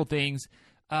certainly several things,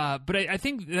 but I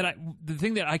think that the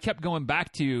thing that I kept going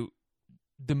back to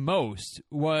the most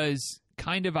was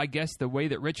kind of, I guess, the way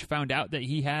that Rich found out that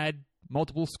he had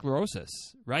multiple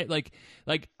sclerosis, right? Like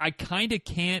I kind of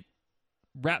can't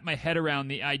wrap my head around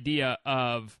the idea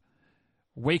of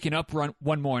waking up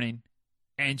one morning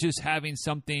and just having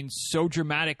something so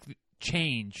dramatic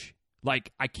change,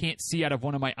 like I can't see out of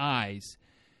one of my eyes,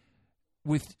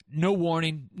 with no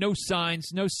warning, no signs,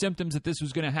 no symptoms that this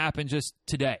was going to happen just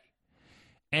today.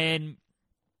 And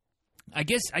I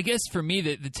guess for me,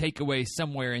 the takeaway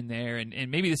somewhere in there,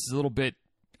 and maybe this is a little bit,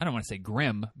 I don't want to say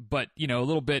grim, but a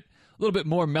little bit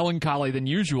more melancholy than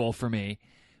usual for me.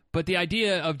 But the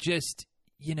idea of just,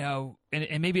 and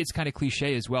maybe it's kind of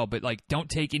cliche as well, but like, don't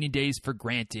take any days for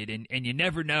granted, and you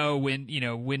never know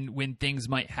when things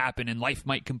might happen and life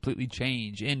might completely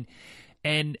change. And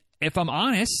if I'm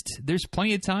honest, there's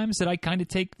plenty of times that I kind of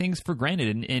take things for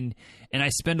granted, and I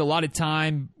spend a lot of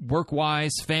time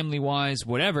work-wise, family-wise,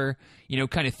 whatever,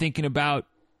 kind of thinking about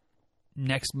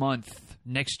next month,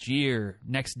 next year,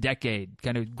 next decade,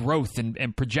 kind of growth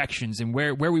and projections, and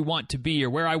where we want to be, or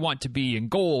where I want to be, and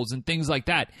goals and things like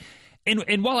that.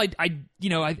 And while I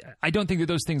don't think that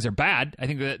those things are bad, I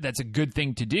think that that's a good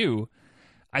thing to do.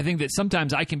 I think that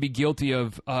sometimes I can be guilty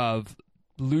of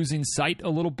losing sight a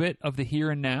little bit of the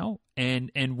here and now,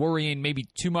 and worrying maybe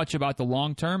too much about the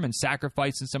long term, and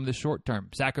sacrificing some of the short term,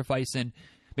 sacrificing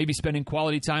maybe spending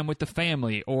quality time with the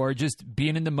family, or just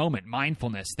being in the moment,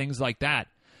 mindfulness, things like that.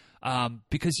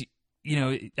 Because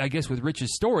I guess with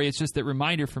Rich's story, it's just that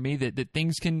reminder for me that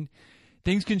things can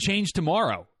change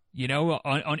tomorrow.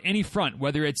 On any front,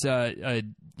 whether it's a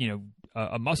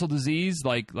muscle disease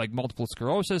like multiple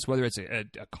sclerosis, whether it's a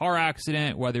car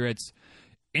accident, whether it's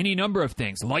any number of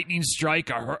things, lightning strike,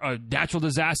 a natural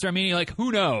disaster. I mean,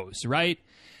 who knows, right?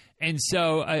 And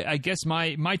so I guess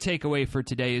my takeaway for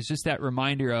today is just that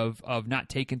reminder of not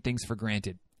taking things for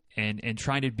granted, and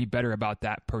trying to be better about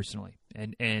that personally,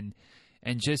 and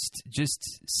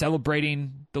just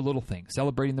celebrating the little things,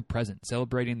 celebrating the present,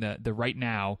 celebrating the right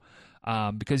now,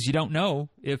 because you don't know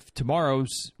if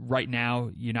tomorrow's right now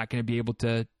you're not going to be able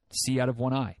to see out of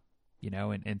one eye,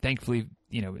 and thankfully,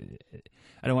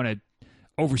 I don't want to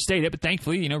overstate it, but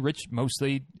thankfully, Rich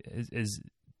mostly his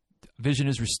vision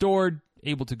is restored,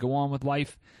 able to go on with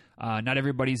life. Not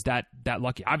everybody's that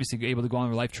lucky. Obviously, able to go on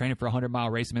with life, training for a 100-mile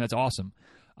race. I mean, that's awesome.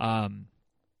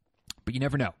 But you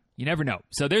never know. You never know.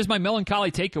 So there's my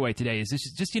melancholy takeaway today. Is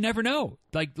just you never know.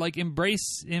 Like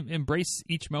embrace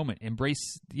each moment.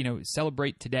 Embrace,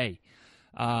 celebrate today.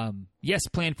 Yes,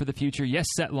 plan for the future. Yes,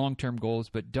 set long-term goals,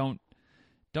 but don't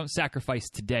sacrifice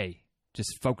today.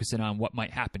 Just focusing on what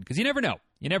might happen, because you never know.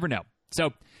 You never know.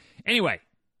 So anyway,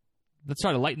 let's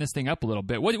try to lighten this thing up a little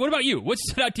bit. What about you? What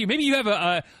stood out to you? Maybe you have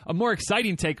a more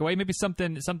exciting takeaway. Maybe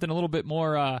something a little bit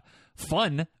more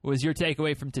fun was your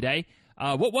takeaway from today.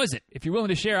 What was it? If you're willing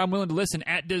to share, I'm willing to listen.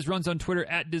 At DizRuns on Twitter,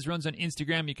 at DizRuns on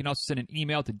Instagram. You can also send an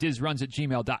email to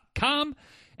dizruns@gmail.com.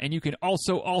 And you can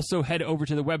also head over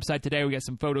to the website today. We got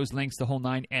some photos, links, the whole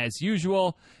nine as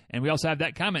usual. And we also have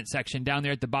that comment section down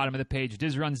there at the bottom of the page,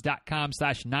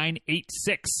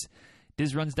 dizruns.com/986.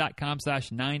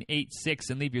 dizruns.com/986.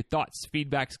 And leave your thoughts,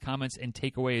 feedbacks, comments, and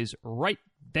takeaways right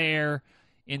there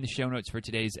in the show notes for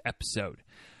today's episode.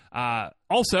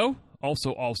 Also,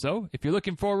 if you're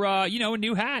looking for a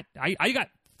new hat, I got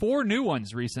 4 new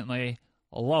ones recently.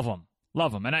 Love them.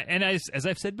 And as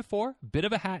I've said before, a bit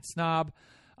of a hat snob.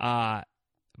 But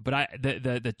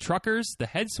the truckers, the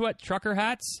Head Sweat trucker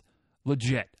hats,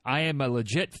 legit. I am a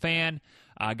legit fan.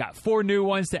 Got 4 new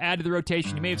ones to add to the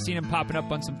rotation. You may have seen them popping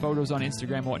up on some photos on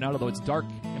Instagram and whatnot, although it's dark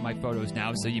in my photos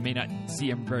now, so you may not see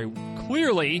them very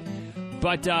clearly.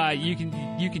 But you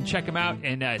can check them out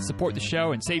and support the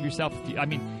show and save yourself. You're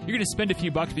going to spend a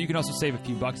few bucks, but you can also save a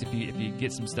few bucks if you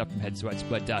get some stuff from Head Sweats.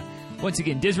 But once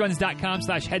again,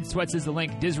 dizruns.com/headsweats is the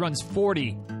link.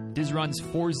 Dizruns40,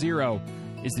 Dizruns40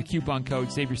 is the coupon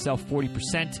code. Save yourself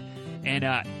 40%. And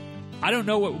I don't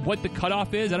know what the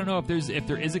cutoff is. I don't know if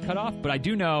there is a cutoff, but I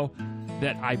do know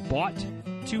that I bought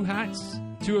 2 hats.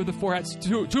 2 of the 4 hats.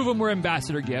 2 of them were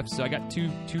ambassador gifts, so I got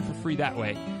two for free that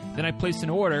way. Then I placed an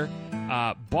order,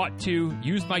 bought 2,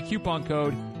 used my coupon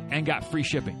code, and got free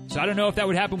shipping. So I don't know if that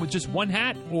would happen with just 1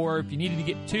 hat or if you needed to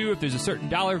get 2, if there's a certain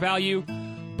dollar value.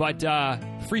 But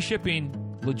free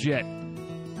shipping, legit.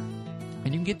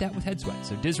 And you can get that with Head Sweats.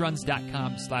 So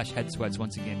dizruns.com/headsweats.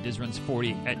 Once again,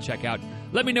 dizruns40 at checkout.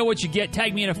 Let me know what you get.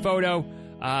 Tag me in a photo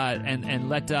and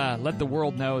let the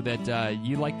world know that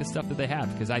you like the stuff that they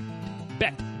have, because I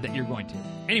bet that you're going to.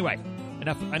 Anyway,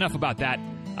 enough about that.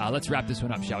 Let's wrap this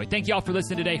one up, shall we? Thank you all for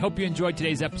listening today. Hope you enjoyed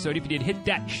today's episode. If you did, hit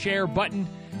that share button.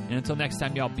 And until next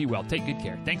time, y'all, be well. Take good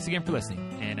care. Thanks again for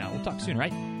listening. And we'll talk soon, all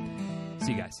right?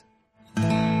 See you guys.